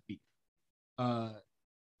still have beef.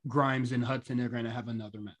 Grimes and Hudson are going to have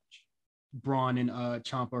another match. Braun and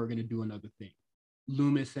Ciampa are going to do another thing.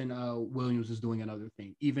 Loomis and Williams is doing another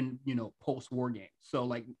thing. Even post War Games. So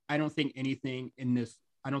like, I don't think anything in this.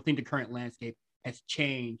 I don't think the current landscape has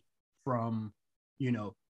changed from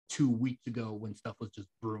 2 weeks ago when stuff was just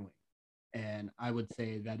brewing. And I would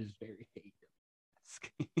say that is very hate.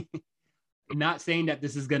 Not saying that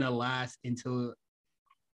this is going to last till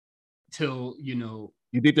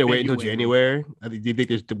You think they're waiting until January? Do you think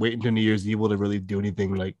they're waiting until New Year's Eve to really do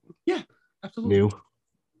anything like absolutely new?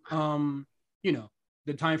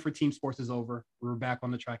 The time for team sports is over. We're back on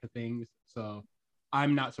the track of things. So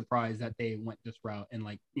I'm not surprised that they went this route and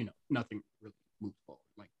nothing really moved forward.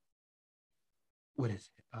 Like, what is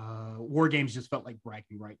it? War Games just felt like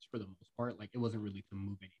bragging rights for the most part. Like, it wasn't really to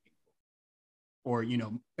move anything. Or,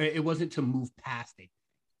 it wasn't to move past it.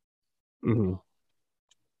 Mm-hmm.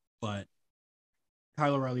 But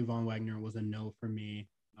Kyle O'Reilly, Von Wagner was a no for me.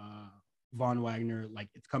 Von Wagner, like,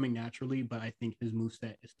 it's coming naturally, but I think his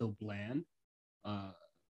moveset is still bland.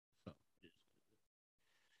 So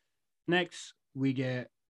next we get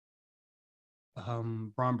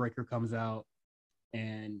Braun Breaker comes out,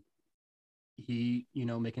 and he,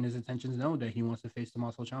 making his intentions known that he wants to face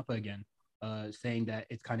Tommaso Ciampa again, saying that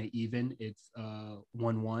it's kind of even. It's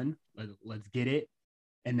 1-1. Let's get it.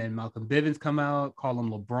 And then Malcolm Bivens come out, call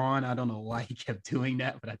him LeBron. I don't know why he kept doing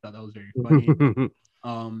that, but I thought that was very funny.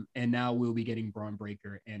 And now we'll be getting Braun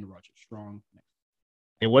Breaker and Roger Strong next.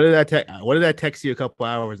 And what did I text you a couple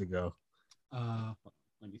hours ago? Let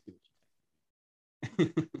me see what you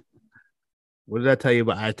texted. What did I tell you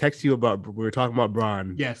about? I texted you about, we were talking about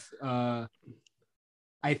Braun. Yes.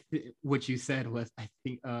 What you said was, I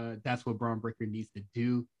think that's what Braun Breaker needs to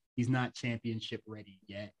do. He's not championship ready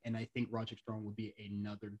yet. And I think Roger Strong would be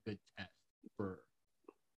another good test for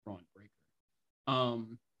Braun Breaker.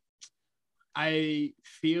 I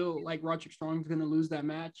feel like Roger Strong's going to lose that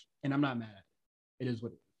match, and I'm not mad at it. It is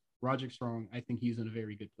what it is. Roger Strong, I think he's in a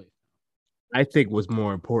very good place now. I think what's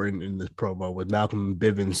more important in this promo with Malcolm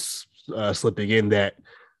Bivens slipping in that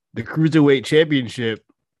the Cruiserweight Championship,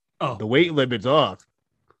 the weight limit's off.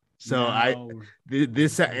 So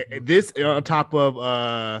this on top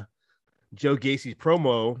of Joe Gacy's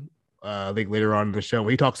promo, I think later on in the show,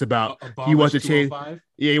 where he talks about he wants to change.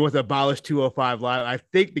 Yeah, he wants to abolish 205 Live. I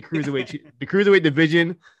think the cruiserweight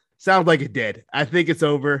division sounds like it's dead. I think it's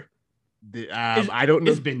over. I don't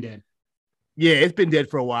know. It's been dead. Yeah, it's been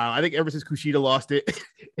dead for a while. I think ever since Kushida lost it,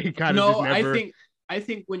 he kind of just never. I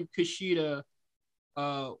think when Kushida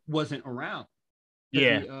wasn't around.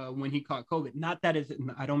 When he caught COVID. Not that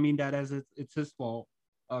I don't mean that as it's his fault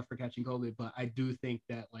for catching COVID, but I do think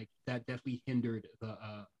that like that definitely hindered the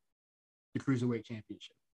Cruiserweight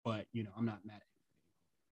Championship. But I'm not mad at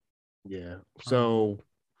it. Yeah. So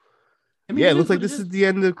it looks like this is the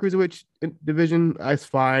end of the Cruiserweight division. That's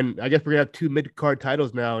fine. I guess we're gonna have 2 mid-card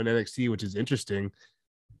titles now in NXT, which is interesting.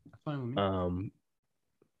 That's fine with me.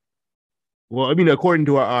 Well, I mean, according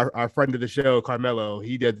to our friend of the show, Carmelo,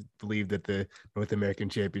 he does believe that the North American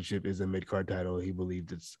Championship is a mid-card title. He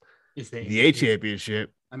believes it's the A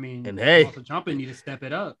Championship. I mean, and hey, Ciampa need to step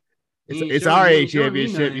it up. It's our A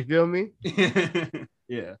Championship. You feel me?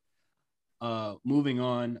 Yeah. Moving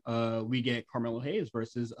on, we get Carmelo Hayes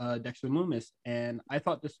versus Dexter Lumis, and I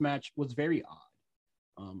thought this match was very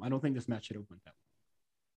odd. I don't think this match should have went that way.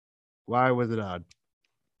 Why was it odd?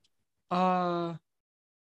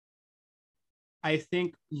 I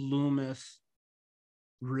think Loomis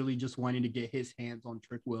really just wanting to get his hands on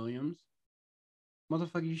Trick Williams.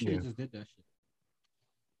 Motherfucker, you should have just did that shit.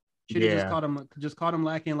 Should have just caught him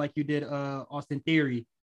lacking like you did Austin Theory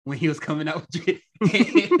when he was coming out with it.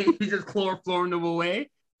 He just chloroformed him away.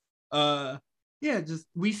 Just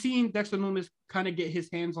we seen Dexter Loomis kind of get his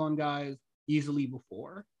hands on guys easily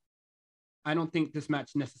before. I don't think this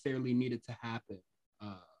match necessarily needed to happen.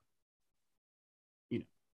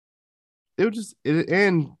 It was just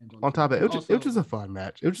and on top of it, it was just a fun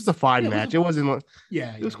match. It was just a fine match. It wasn't like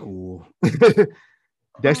it was cool.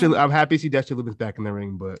 Dexter, I'm happy to see Dexter Loomis back in the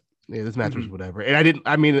ring, but yeah, this match was whatever. And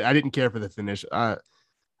I didn't care for the finish. The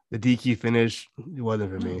DQ finish, it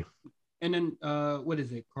wasn't for me. And then what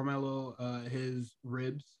is it? Carmelo, his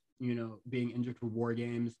ribs, being injured for War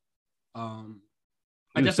Games. He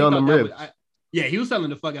was selling them ribs. He was selling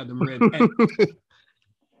the fuck out of them ribs. And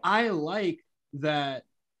I like that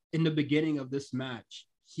in the beginning of this match,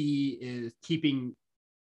 he's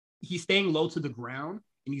staying low to the ground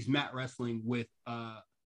and he's mat wrestling with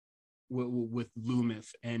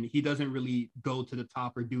Loomis, and he doesn't really go to the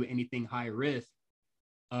top or do anything high risk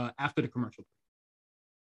after the commercial.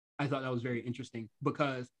 I thought that was very interesting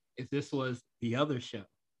because if this was the other show,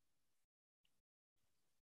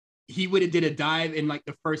 he would have did a dive in like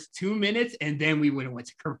the first 2 minutes and then we would have went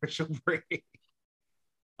to commercial break.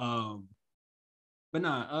 But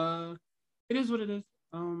nah, it is what it is.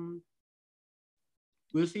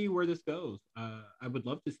 We'll see where this goes. I would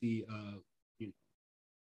love to see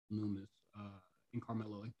Loomis and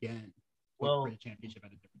Carmelo again for the championship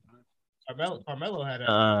at a different time. Carmelo had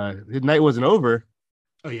his night wasn't over.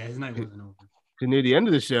 Oh yeah, his night wasn't over. Near the end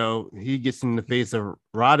of the show, he gets in the face of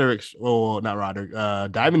Roderick. Oh, not Roderick.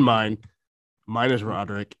 Diamond Mine, minus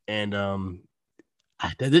Roderick, and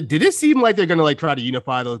did it seem like they're gonna like try to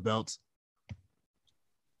unify those belts?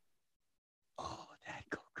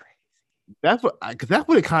 That's what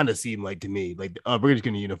it kind of seemed like to me. Like, we're just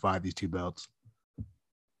going to unify these two belts.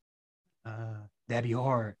 That'd be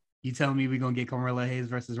hard. You telling me we're going to get Carmelo Hayes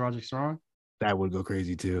versus Roderick Strong? That would go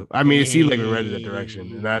crazy too. I mean, it seemed like we're ready in that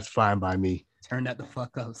direction, and that's fine by me. Turn that the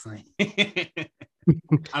fuck up, son.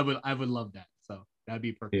 I would love that. So that'd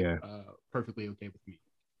be perfect. Yeah. Perfectly okay with me.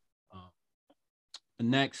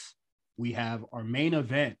 Next, we have our main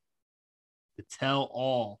event, the Tell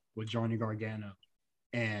All with Johnny Gargano,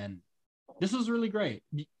 and this was really great.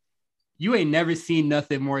 You ain't never seen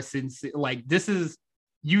nothing more since like this is.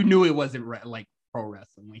 You knew it wasn't like pro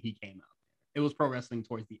wrestling when he came out. It was pro wrestling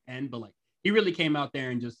towards the end, but like he really came out there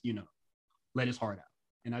and just let his heart out.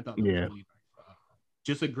 And I thought that was really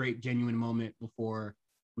just a great genuine moment before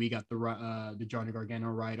we got the Johnny Gargano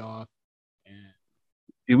write off. And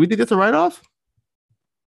did we think it's a write off?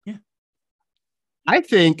 Yeah, I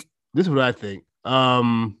think this is what I think.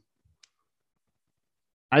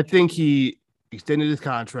 I think he extended his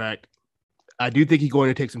contract. I do think he's going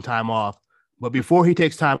to take some time off, but before he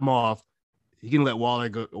takes time off, he can let Waller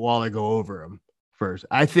go over him first.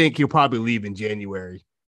 I think he'll probably leave in January.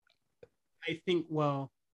 I think. Well,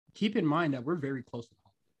 keep in mind that we're very close to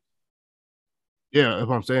home. Yeah, that's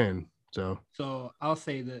what I'm saying. So I'll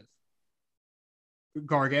say this: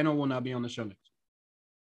 Gargano will not be on the show next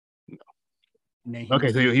week. No.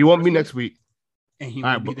 Okay, so he won't be next week, and he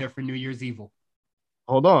won't be there for New Year's Evil.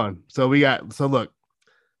 Hold on. So look,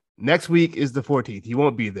 next week is the 14th. He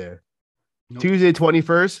won't be there. Nope. Tuesday,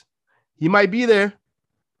 21st, he might be there.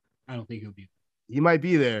 I don't think he'll be there. He might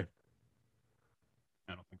be there.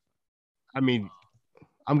 I don't think so. I mean,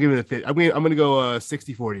 I'm giving it a fit. I'm going to go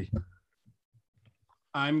 60-40.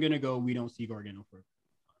 I'm going to go we don't see Gargano for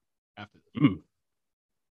after this.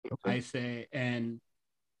 Okay. I say, and,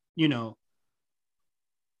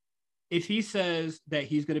 if he says that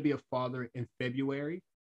he's going to be a father in February,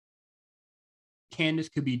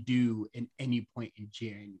 Candice could be due in any point in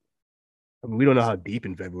January. I mean, we don't know how deep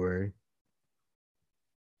in February.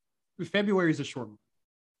 February is a short month,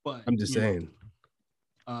 but I'm just saying.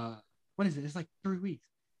 What is it? It's like 3 weeks.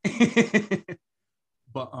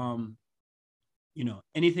 But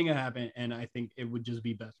anything can happen, and I think it would just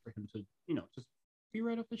be best for him to, just be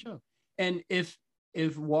right off the show. And if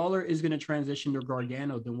Waller is going to transition to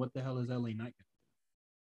Gargano, then what the hell is LA Knight going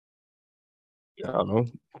to do? I don't know.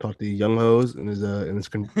 Talk to the young hoes in his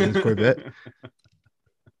Corvette.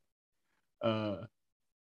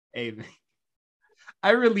 Hey, man.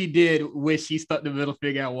 I really did wish he stuck the middle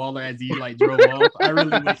finger at Waller as he drove off. I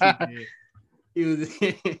really wish he did. He was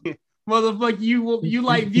motherfucker. You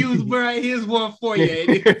like views, bro? Here's one for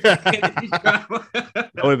you. That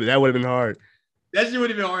would have been hard. That shit would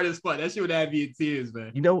have been hard as fuck. That shit would have me in tears,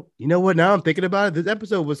 man. You know what? Now I'm thinking about it. This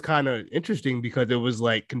episode was kind of interesting because it was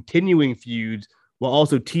like continuing feuds while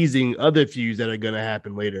also teasing other feuds that are gonna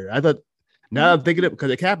happen later. I thought. Now I'm thinking it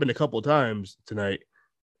because it happened a couple of times tonight.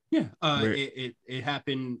 Yeah, it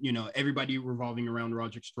happened. You know, everybody revolving around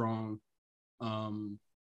Roderick Strong.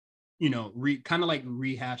 You know, kind of like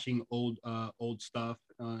rehashing old stuff.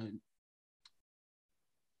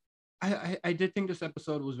 I did think this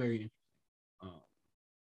episode was very interesting.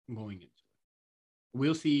 Going into it,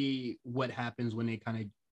 we'll see what happens when they kind of,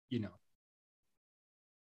 you know.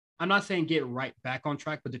 I'm not saying get right back on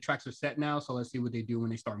track, but the tracks are set now, so let's see what they do when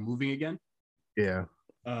they start moving again. Yeah.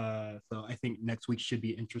 So I think next week should be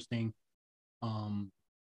interesting. Yeah,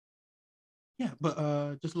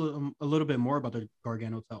 but just a little bit more about the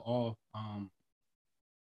Gargano Tell All.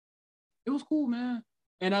 It was cool, man,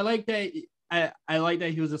 and I like that. I like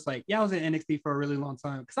that he was just like, yeah, I was in NXT for a really long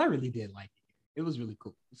time because I really did like it. It was really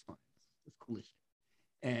cool. It's fun. It's cool as shit.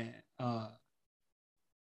 And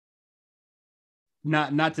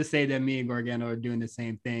not to say that me and Gargano are doing the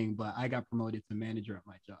same thing, but I got promoted to manager at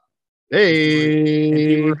my job. Hey, and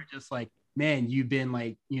people were just like, man, you've been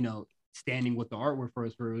like, you know, standing with the artwork for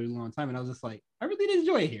us for a really long time. And I was just like, I really did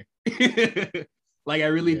enjoy it here. Like I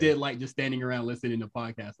really did like just standing around listening to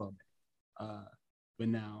podcasts all day. But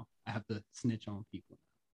now I have to snitch on people.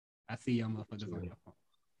 I see y'all motherfuckers on your phone.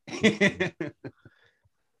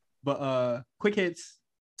 But quick hits.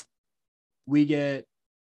 We get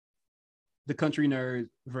the Country Nerd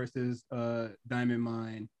versus Diamond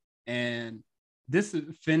Mine. And this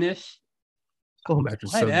finish. Oh, match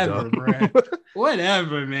was whatever, so dumb. Bro.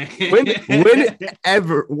 Whatever, man.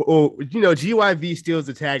 Whenever, you know, GYV steals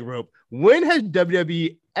the tag rope. When has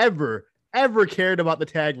WWE ever cared about the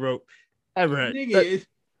tag rope? Ever? Nigga,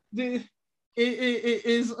 it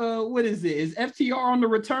is what is it? Is FTR on the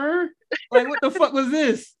return? Like, what the fuck was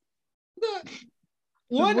this?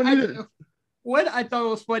 What I thought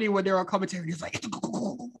was funny when they were on commentary, it's like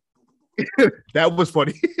that was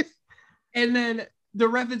funny. And then the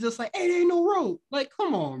ref is just like, hey, there ain't no rope. Like,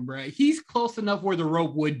 come on, bro. He's close enough where the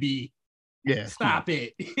rope would be. Yeah. Stop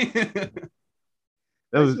it.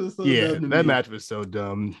 That match was so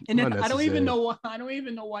dumb. And then I don't even know why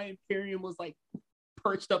Imperium was like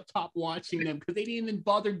perched up top watching them because they didn't even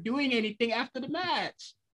bother doing anything after the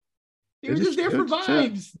match. They were just there for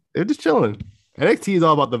vibes. They're just chilling. NXT is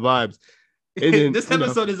all about the vibes. Then, this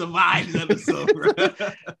episode is a vibes episode, bro.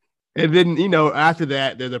 And then, you know, after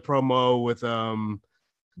that, there's a promo with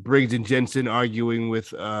Briggs and Jensen arguing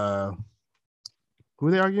with who are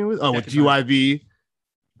they arguing with? Oh, with GYV.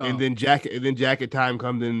 And then Jacket Time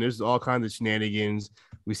comes in. There's all kinds of shenanigans.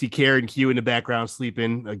 We see Karen Q in the background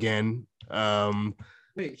sleeping again.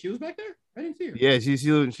 Wait, she was back there? I didn't see her. Yeah,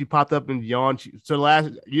 she popped up and yawned. I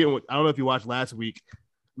don't know if you watched last week.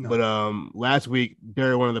 No. But last week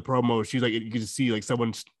during one of the promos, she's like, you could just see like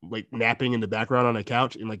someone's like napping in the background on a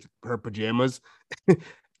couch in like her pajamas, and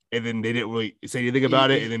then they didn't really say anything about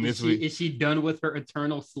it. And then this week, is she done with her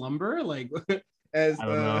eternal slumber? Like, I don't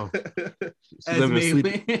know. She's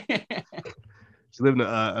living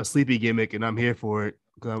a sleepy gimmick, and I'm here for it.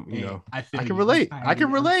 You know, I can relate. I can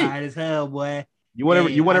relate. I'm tired as hell, boy. You want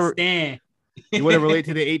to relate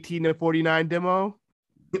to the 18 to 49 demo?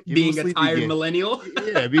 Being a tired millennial.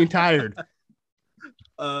 Yeah, being tired.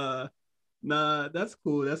 Nah, that's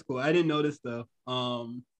cool. That's cool. I didn't notice though.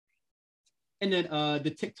 And then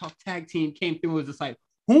the TikTok tag team came through and was just like,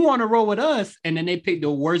 who want to roll with us? And then they picked the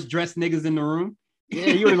worst dressed niggas in the room. Yeah,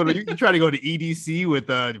 you try to go to EDC with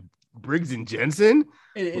Briggs and Jensen?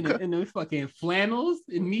 And those fucking flannels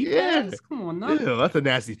and meat pads. Come on, now. Ew, that's a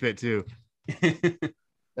nasty fit too.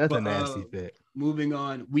 That's a nasty fit. Moving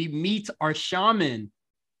on, we meet our shaman.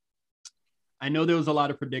 I know there was a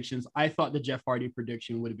lot of predictions. I thought the Jeff Hardy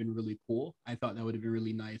prediction would have been really cool. I thought that would have been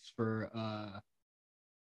really nice for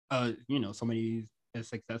you know, somebody as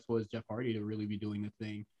successful as Jeff Hardy to really be doing the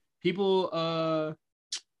thing. People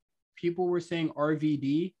were saying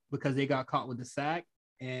RVD because they got caught with the sack,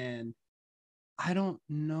 and I don't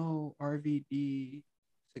know RVD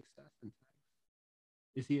success in tag.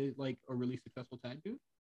 Is he like a really successful tag dude?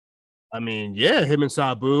 I mean, yeah, him and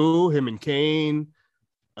Sabu, him and Kane.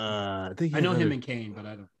 I know him and Kane, but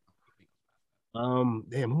I don't.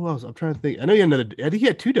 Damn, who else? I'm trying to think. I know he had I think he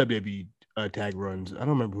had 2 WWE tag runs. I don't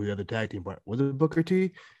remember who the other tag team part was. It Booker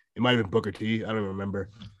T? It might have been Booker T. I don't remember.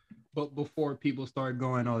 But before people start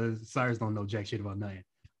going, oh, Cyrus don't know jack shit about nothing.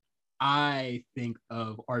 I think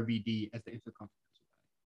of RVD as the Intercontinental.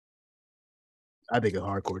 I think a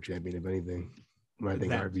hardcore champion, if anything. When I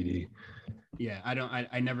think RVD. Yeah,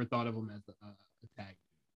 I never thought of him as a tag.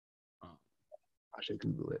 I should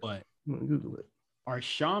Google it. But Google it. our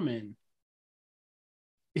shaman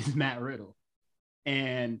is Matt Riddle,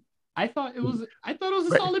 and I thought it was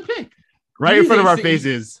a solid pick. Right in front of our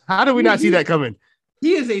faces. How did we not see that coming?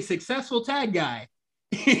 He is a successful tag guy.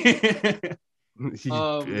 He's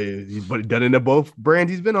done it in both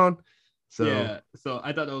brands he's been on. So yeah, so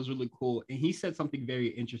I thought that was really cool. And he said something very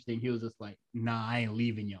interesting. He was just like, "Nah, I ain't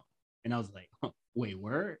leaving y'all." And I was like, huh, "Wait,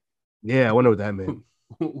 word?" Yeah, I wonder what that meant.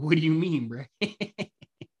 What do you mean, bro?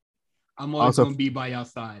 I'm always gonna be by your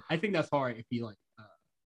side. I think that's hard if he like.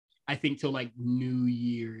 I think till like New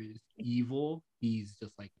Year's Evil, he's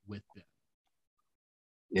just like with them.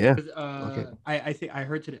 Yeah. Okay. I think I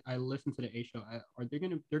heard today. I listened to the A show.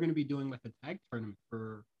 They're gonna be doing like a tag tournament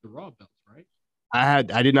for the Raw belts, right? I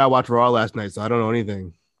did not watch Raw last night, so I don't know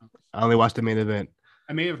anything. I only watched the main event.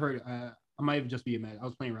 I may have heard. I might have just be mad. I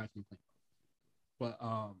was playing wrestling, but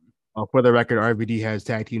for the record, RVD has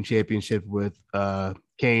tag team championship with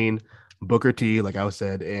Kane, Booker T, like I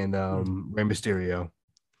said, and Rey Mysterio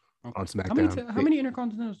on SmackDown. How many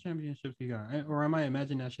Intercontinental Championships you got? Or am I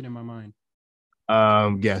imagining that shit in my mind?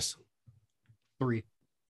 Yes. 3.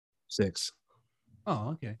 6. Oh,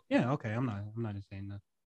 okay. Yeah, okay. I'm not just saying that.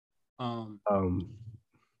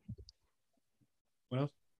 What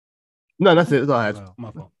else? No, that's it. That's all I have.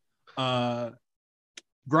 My fault.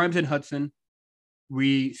 Grimes and Hudson.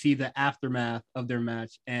 We see the aftermath of their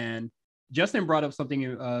match, and Justin brought up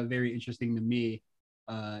something very interesting to me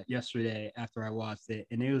yesterday after I watched it,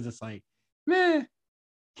 and it was just like, man,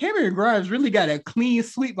 Cameron Grimes really got a clean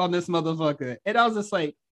sweep on this motherfucker, and I was just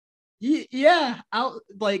like, yeah,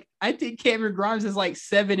 I think Cameron Grimes is like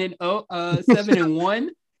 7-1.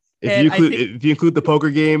 If you include the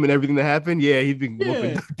poker game and everything that happened, yeah, he's been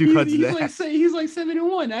whooping Duke Hudson's ass. He's like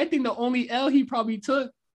 7-1. I think the only L he probably took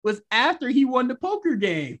was after he won the poker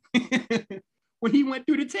game when he went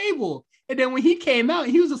through the table. And then when he came out,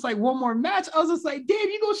 he was just like, one more match. I was just like, damn,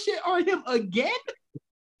 you gonna shit on him again?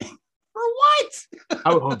 For what?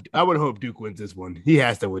 I would hope Duke wins this one. He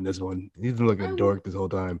has to win this one. He's been looking dork this whole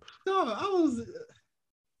time. No,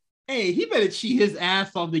 hey, he better cheat his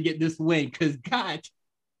ass off to get this win, because God,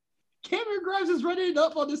 Cameron Grimes is running it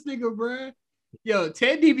up on this nigga, bro. Yo,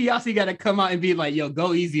 Ted DiBiase got to come out and be like, yo,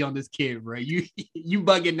 go easy on this kid, bro. You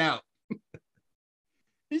bugging out.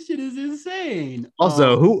 This shit is insane.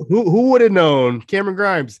 Also, who would have known Cameron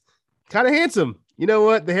Grimes? Kind of handsome. You know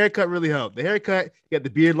what? The haircut really helped. The haircut, you got the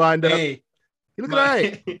beard lined up. Hey, you look all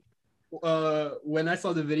right. When I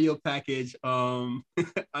saw the video package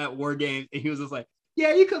at War Games, and he was just like,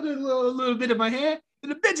 yeah, you cut a little bit of my hair,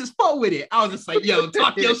 and the bitch just fought with it. I was just like, yo,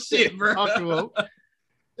 talk your shit, bro.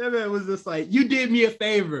 That man was just like, you did me a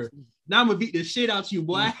favor. Now I'm gonna beat the shit out you,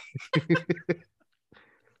 boy.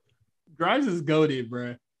 Grimes is goated,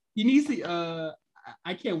 bro. He needs to.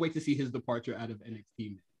 I can't wait to see his departure out of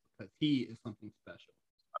NXT, because he is something special.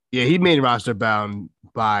 Yeah, he made roster bound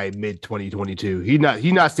by mid 2022. He's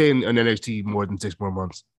not staying in NXT more than 6 more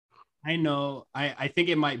months. I know. I think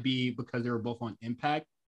it might be because they were both on Impact,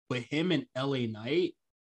 but him and LA Knight,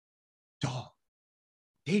 dog.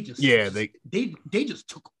 They just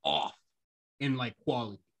took off in like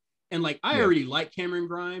quality, and like I already like Cameron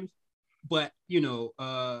Grimes, but you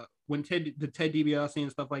know, when Ted DiBiase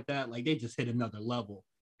and stuff like that, like they just hit another level,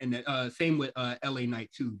 and then same with LA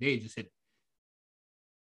Knight too. They just hit it.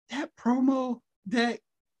 That promo that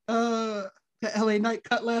LA Knight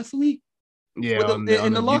cut last week, on the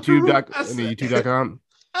YouTube.com.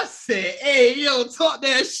 I said, "Hey, yo, talk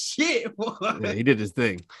that shit, boy." Yeah, he did his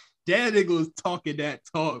thing. That nigga was talking that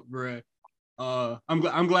talk, bro.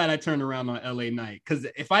 I'm glad I turned around on LA Knight, because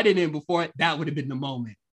if I didn't before, that would have been the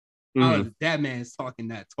moment. That man's talking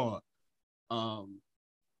that talk.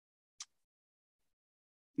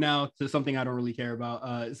 Now to something I don't really care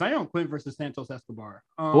about. Zion Quinn versus Santos Escobar.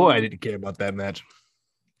 I didn't care about that match.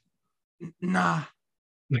 Nah,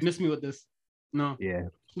 miss me with this. No. Yeah.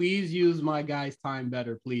 Please use my guy's time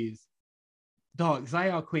better, please. Dog,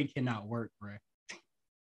 Zion Quinn cannot work, bro.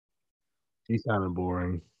 He's kind of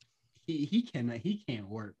boring. He can't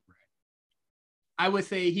work, bro. I would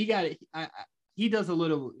say he got it. He does a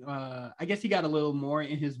little. I guess he got a little more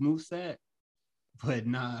in his moveset, but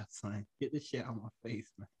nah, son, get this shit on my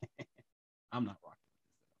face, man. I'm not rocking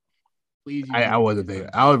this. Please, I wasn't there.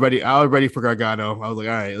 I was ready for Gargano. I was like,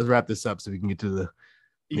 all right, let's wrap this up so we can get to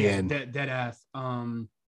the end. Dead ass.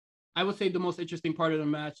 I would say the most interesting part of the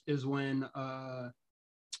match is when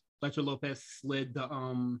Fletcher Lopez slid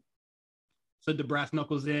the brass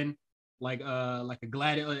knuckles in like a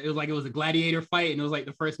gladiator. It was a gladiator fight, and it was like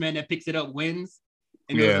the first man that picks it up wins.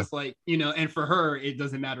 And it was just like, you know, and for her, it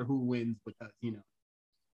doesn't matter who wins, because, you know,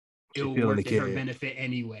 it will work to her benefit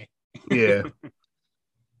anyway. Yeah.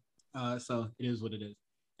 So it is what it is.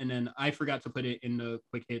 And then I forgot to put it in the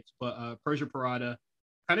quick hits, but Persia Parada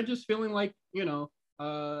kind of just feeling like,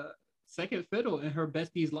 second fiddle in her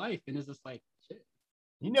bestie's life. And it's just like, shit.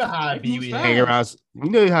 You know how I Life be moves hanging around. fast. You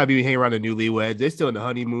know how I be hanging around the newlyweds. They're still in the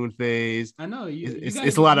honeymoon phase. I know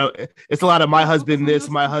It's a lot of my gotta focus husband on this,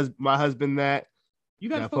 yourself. my husband that. You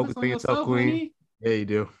gotta Gotta focus focus on on yourself, yourself, queen. honey. Yeah, you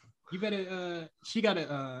do. You better she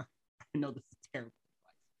gotta I know this is terrible,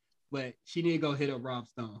 but she need to go hit up Rob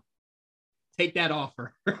Stone. Take that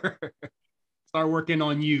offer. Start working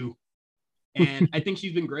on you. And I think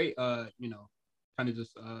she's been great, kind of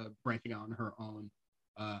just branching out on her own.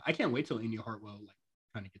 I can't wait till India Hartwell like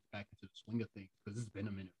kind of gets back into the swing of things because it's been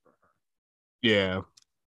a minute for her. Yeah.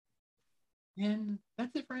 And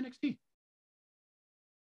that's it for NXT.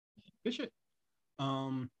 Good shit.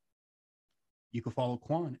 You can follow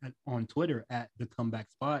Quan on Twitter at The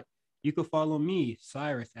Comeback Spot. You can follow me,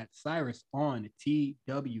 Cyrus, at Cyrus on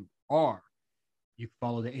TWR. You can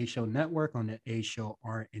follow the A Show Network on the A Show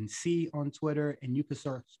RNC on Twitter. And you can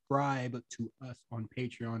subscribe to us on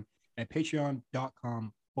Patreon at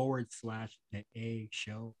patreon.com/the A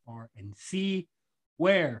Show RNC,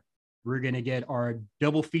 where we're going to get our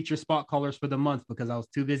double feature spot callers for the month because I was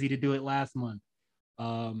too busy to do it last month.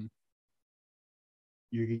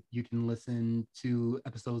 You can listen to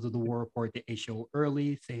episodes of the War Report, the A Show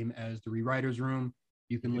early, same as the Rewriters Room.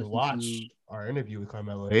 You can listen watch to our interview with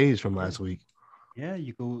Carmelo Hayes from last week. Yeah,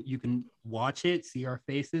 you can watch it, see our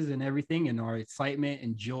faces and everything, and our excitement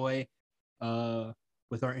and joy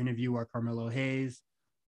with our interview, our Carmelo Hayes.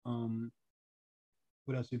 What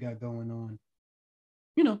else we got going on?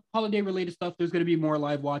 Holiday related stuff. There's going to be more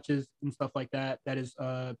live watches and stuff like that. That is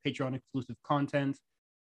Patreon exclusive content.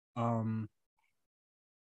 Shout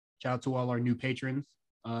out to all our new patrons.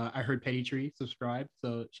 I heard Petty Tree subscribed,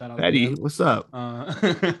 so shout out Petty, to them. what's up?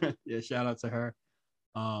 Yeah, shout out to her.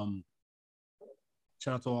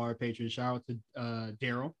 Shout out to all our patrons. Shout out to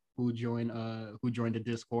Daryl who joined the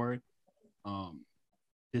Discord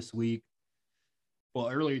this week. Well,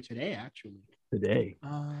 earlier today, actually. Today.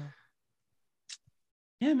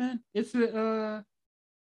 Yeah, man. This is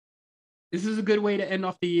a good way to end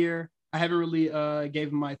off the year. I haven't really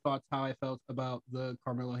gave my thoughts how I felt about the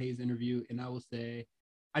Carmelo Hayes interview, and I will say,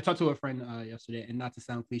 I talked to a friend yesterday, and not to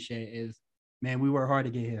sound cliche, is man, we worked hard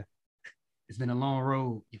to get here. It's been a long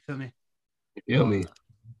road. You feel me? You feel me?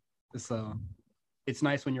 So it's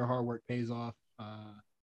nice when your hard work pays off.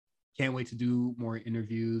 Can't wait to do more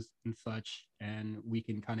interviews and such, and we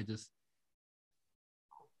can kind of just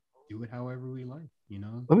do it however we like.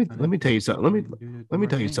 Let me tell you something. Let me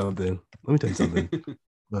tell you something.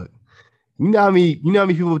 Look, you know how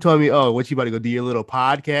many people told me, "Oh, what you about to go do your little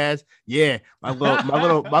podcast?" Yeah, my little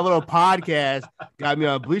podcast got me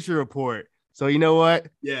on Bleacher Report. So you know what?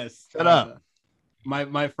 Yes. Shut up.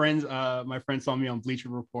 My friend saw me on Bleacher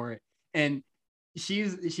Report, and she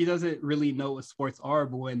doesn't really know what sports are,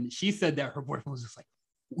 but when she said that, her boyfriend was just like,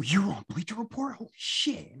 "You were on Bleacher Report? Holy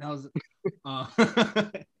shit!" And I was,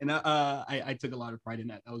 and I took a lot of pride in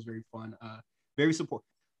that. That was very fun. Very supportive.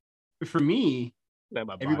 For me,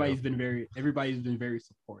 everybody's been very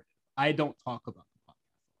supportive. I don't talk about the podcast.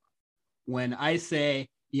 When I say,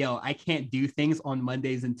 "Yo, I can't do things on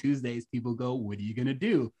Mondays and Tuesdays," people go, "What are you gonna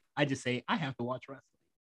do?" I just say, "I have to watch wrestling."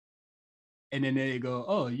 And then they go,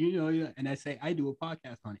 "Oh, and I say, "I do a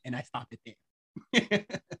podcast on it," and I stop it there.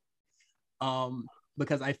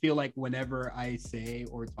 Because I feel like whenever I say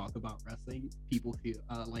or talk about wrestling, people feel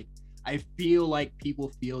people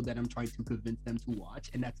feel that I'm trying to convince them to watch,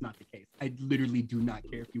 and that's not the case. I literally do not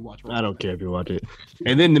care if you watch. I don't care if you watch it.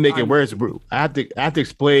 And then to make it worse, I have to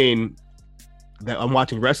explain that I'm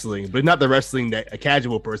watching wrestling, but not the wrestling that a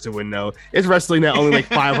casual person would know. It's wrestling that only like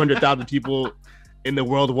 500,000 people in the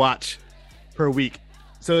world watch per week.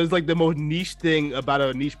 So it's like the most niche thing about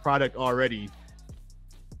a niche product already.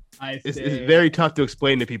 It's very tough to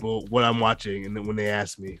explain to people what I'm watching, and then when they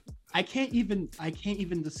ask me, I can't even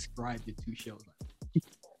describe the two shows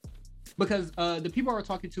because the people I was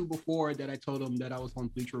talking to before that I told them that I was on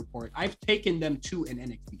Bleacher Report, I've taken them to an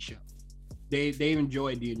NXT show. They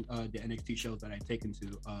enjoyed the NXT shows that I've taken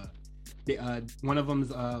to. One of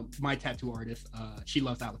them's my tattoo artist. She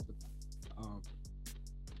loves Alex.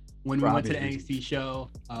 When we went to the NXT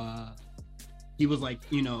show, he was like,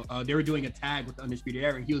 they were doing a tag with the Undisputed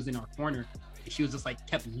Era, and he was in our corner. And she was just like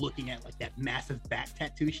kept looking at like that massive back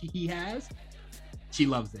tattoo he has. She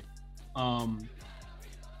loves it.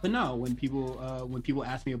 But no, when people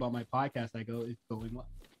ask me about my podcast, I go, "It's going well."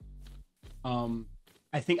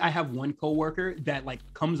 I think I have one coworker that like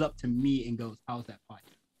comes up to me and goes, "How's that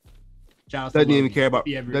podcast?" Shout out Doesn't to even Logan. care about. If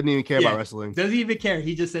he ever- Doesn't even care Yeah. about wrestling. Doesn't even care.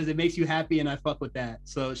 He just says it makes you happy, and I fuck with that.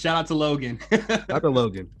 So shout out to Logan. Not to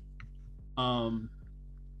Logan.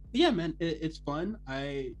 Yeah, man, it's fun.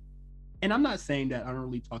 And I'm not saying that I don't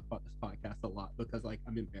really talk about this podcast a lot because like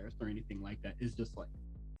I'm embarrassed or anything like that. It's just like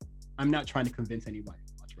I'm not trying to convince anybody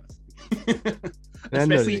to watch wrestling.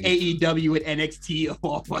 Especially AEW and NXT of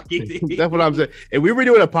all fucking things. That's what I'm saying. If we were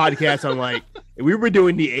doing a podcast on like, if we were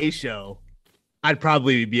doing the A show, I'd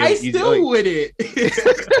probably be. I still wouldn't.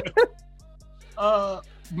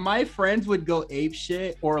 My friends would go ape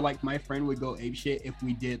shit, or like my friend would go ape shit if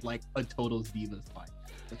we did like a Total Divas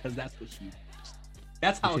podcast because that's what she.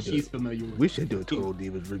 That's how she's familiar with. We should do a Total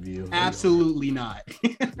Divas review. Absolutely not.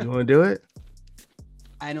 You want to do it?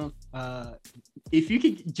 I don't. If you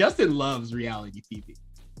could, Justin loves reality TV.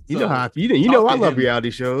 You know how you know I love reality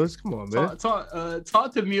shows. Come on, man.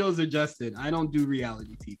 Talk to Meals or Justin. I don't do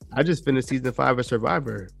reality TV. I just finished season 5 of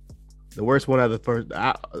Survivor. The worst one out of the first.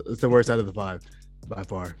 It's the worst out of the 5 by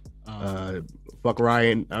far. Fuck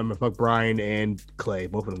Ryan. Fuck Brian and Clay.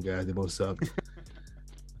 Both of them guys. They both suck.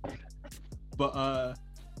 But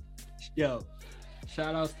yo,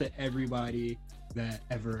 shout outs to everybody that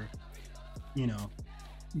ever, you know,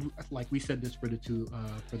 like we said this for the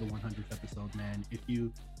 100th episode, man. If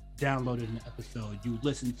you downloaded an episode, you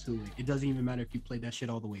listened to it. It doesn't even matter if you played that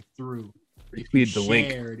shit all the way through. If you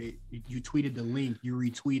shared it, you tweeted the link, you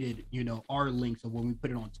retweeted, you know, our links of when we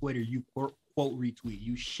put it on Twitter, you quote retweet,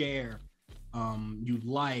 you share, you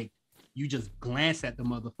like, you just glance at the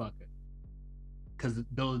motherfucker. Because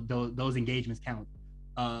those engagements count.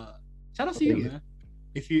 Shout out to you, man.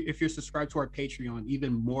 If you're subscribed to our Patreon,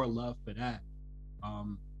 even more love for that.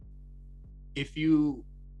 If you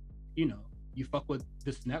fuck with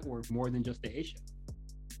this network more than just the A show,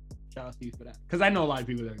 shout out to you for that. Because I know a lot of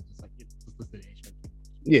people that are just like, just listen to the A show.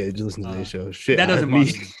 Yeah, just listen to the A show. Shit, that doesn't bother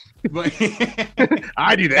me. But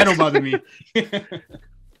I do that. That don't bother me.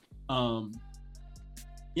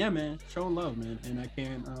 Yeah, man, showing love, man, and I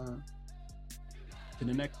can to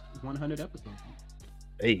the next 100 episodes.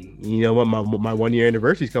 Hey, you know what? My 1 year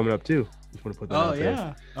anniversary is coming up too. Just want to put that out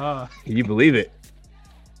there. Can you believe it?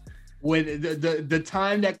 When the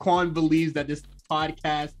time that Quan believes that this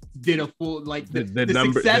podcast did a full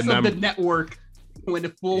success of the network when the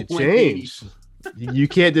full changed. You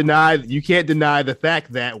can't deny the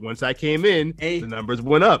fact that once I came in, the numbers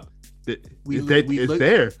went up. It's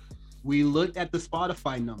there. We looked at the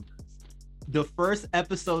Spotify numbers. The first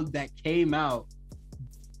episode that came out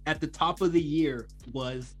at the top of the year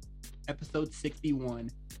was episode 61,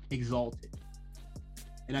 Exalted.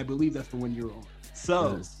 And I believe that's the one you're on.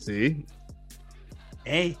 So, see?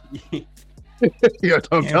 Hey. Yeah,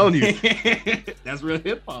 I'm telling you. That's real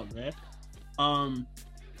hip hop, man.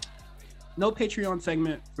 No Patreon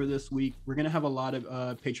segment for this week. We're going to have a lot of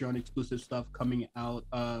Patreon exclusive stuff coming out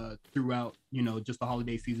throughout, just the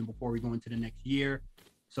holiday season before we go into the next year.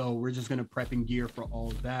 So we're just going to prep and gear for all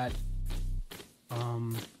of that.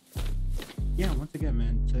 Yeah, once again,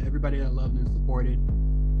 man, to everybody that loved and supported,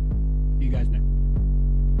 see you guys next.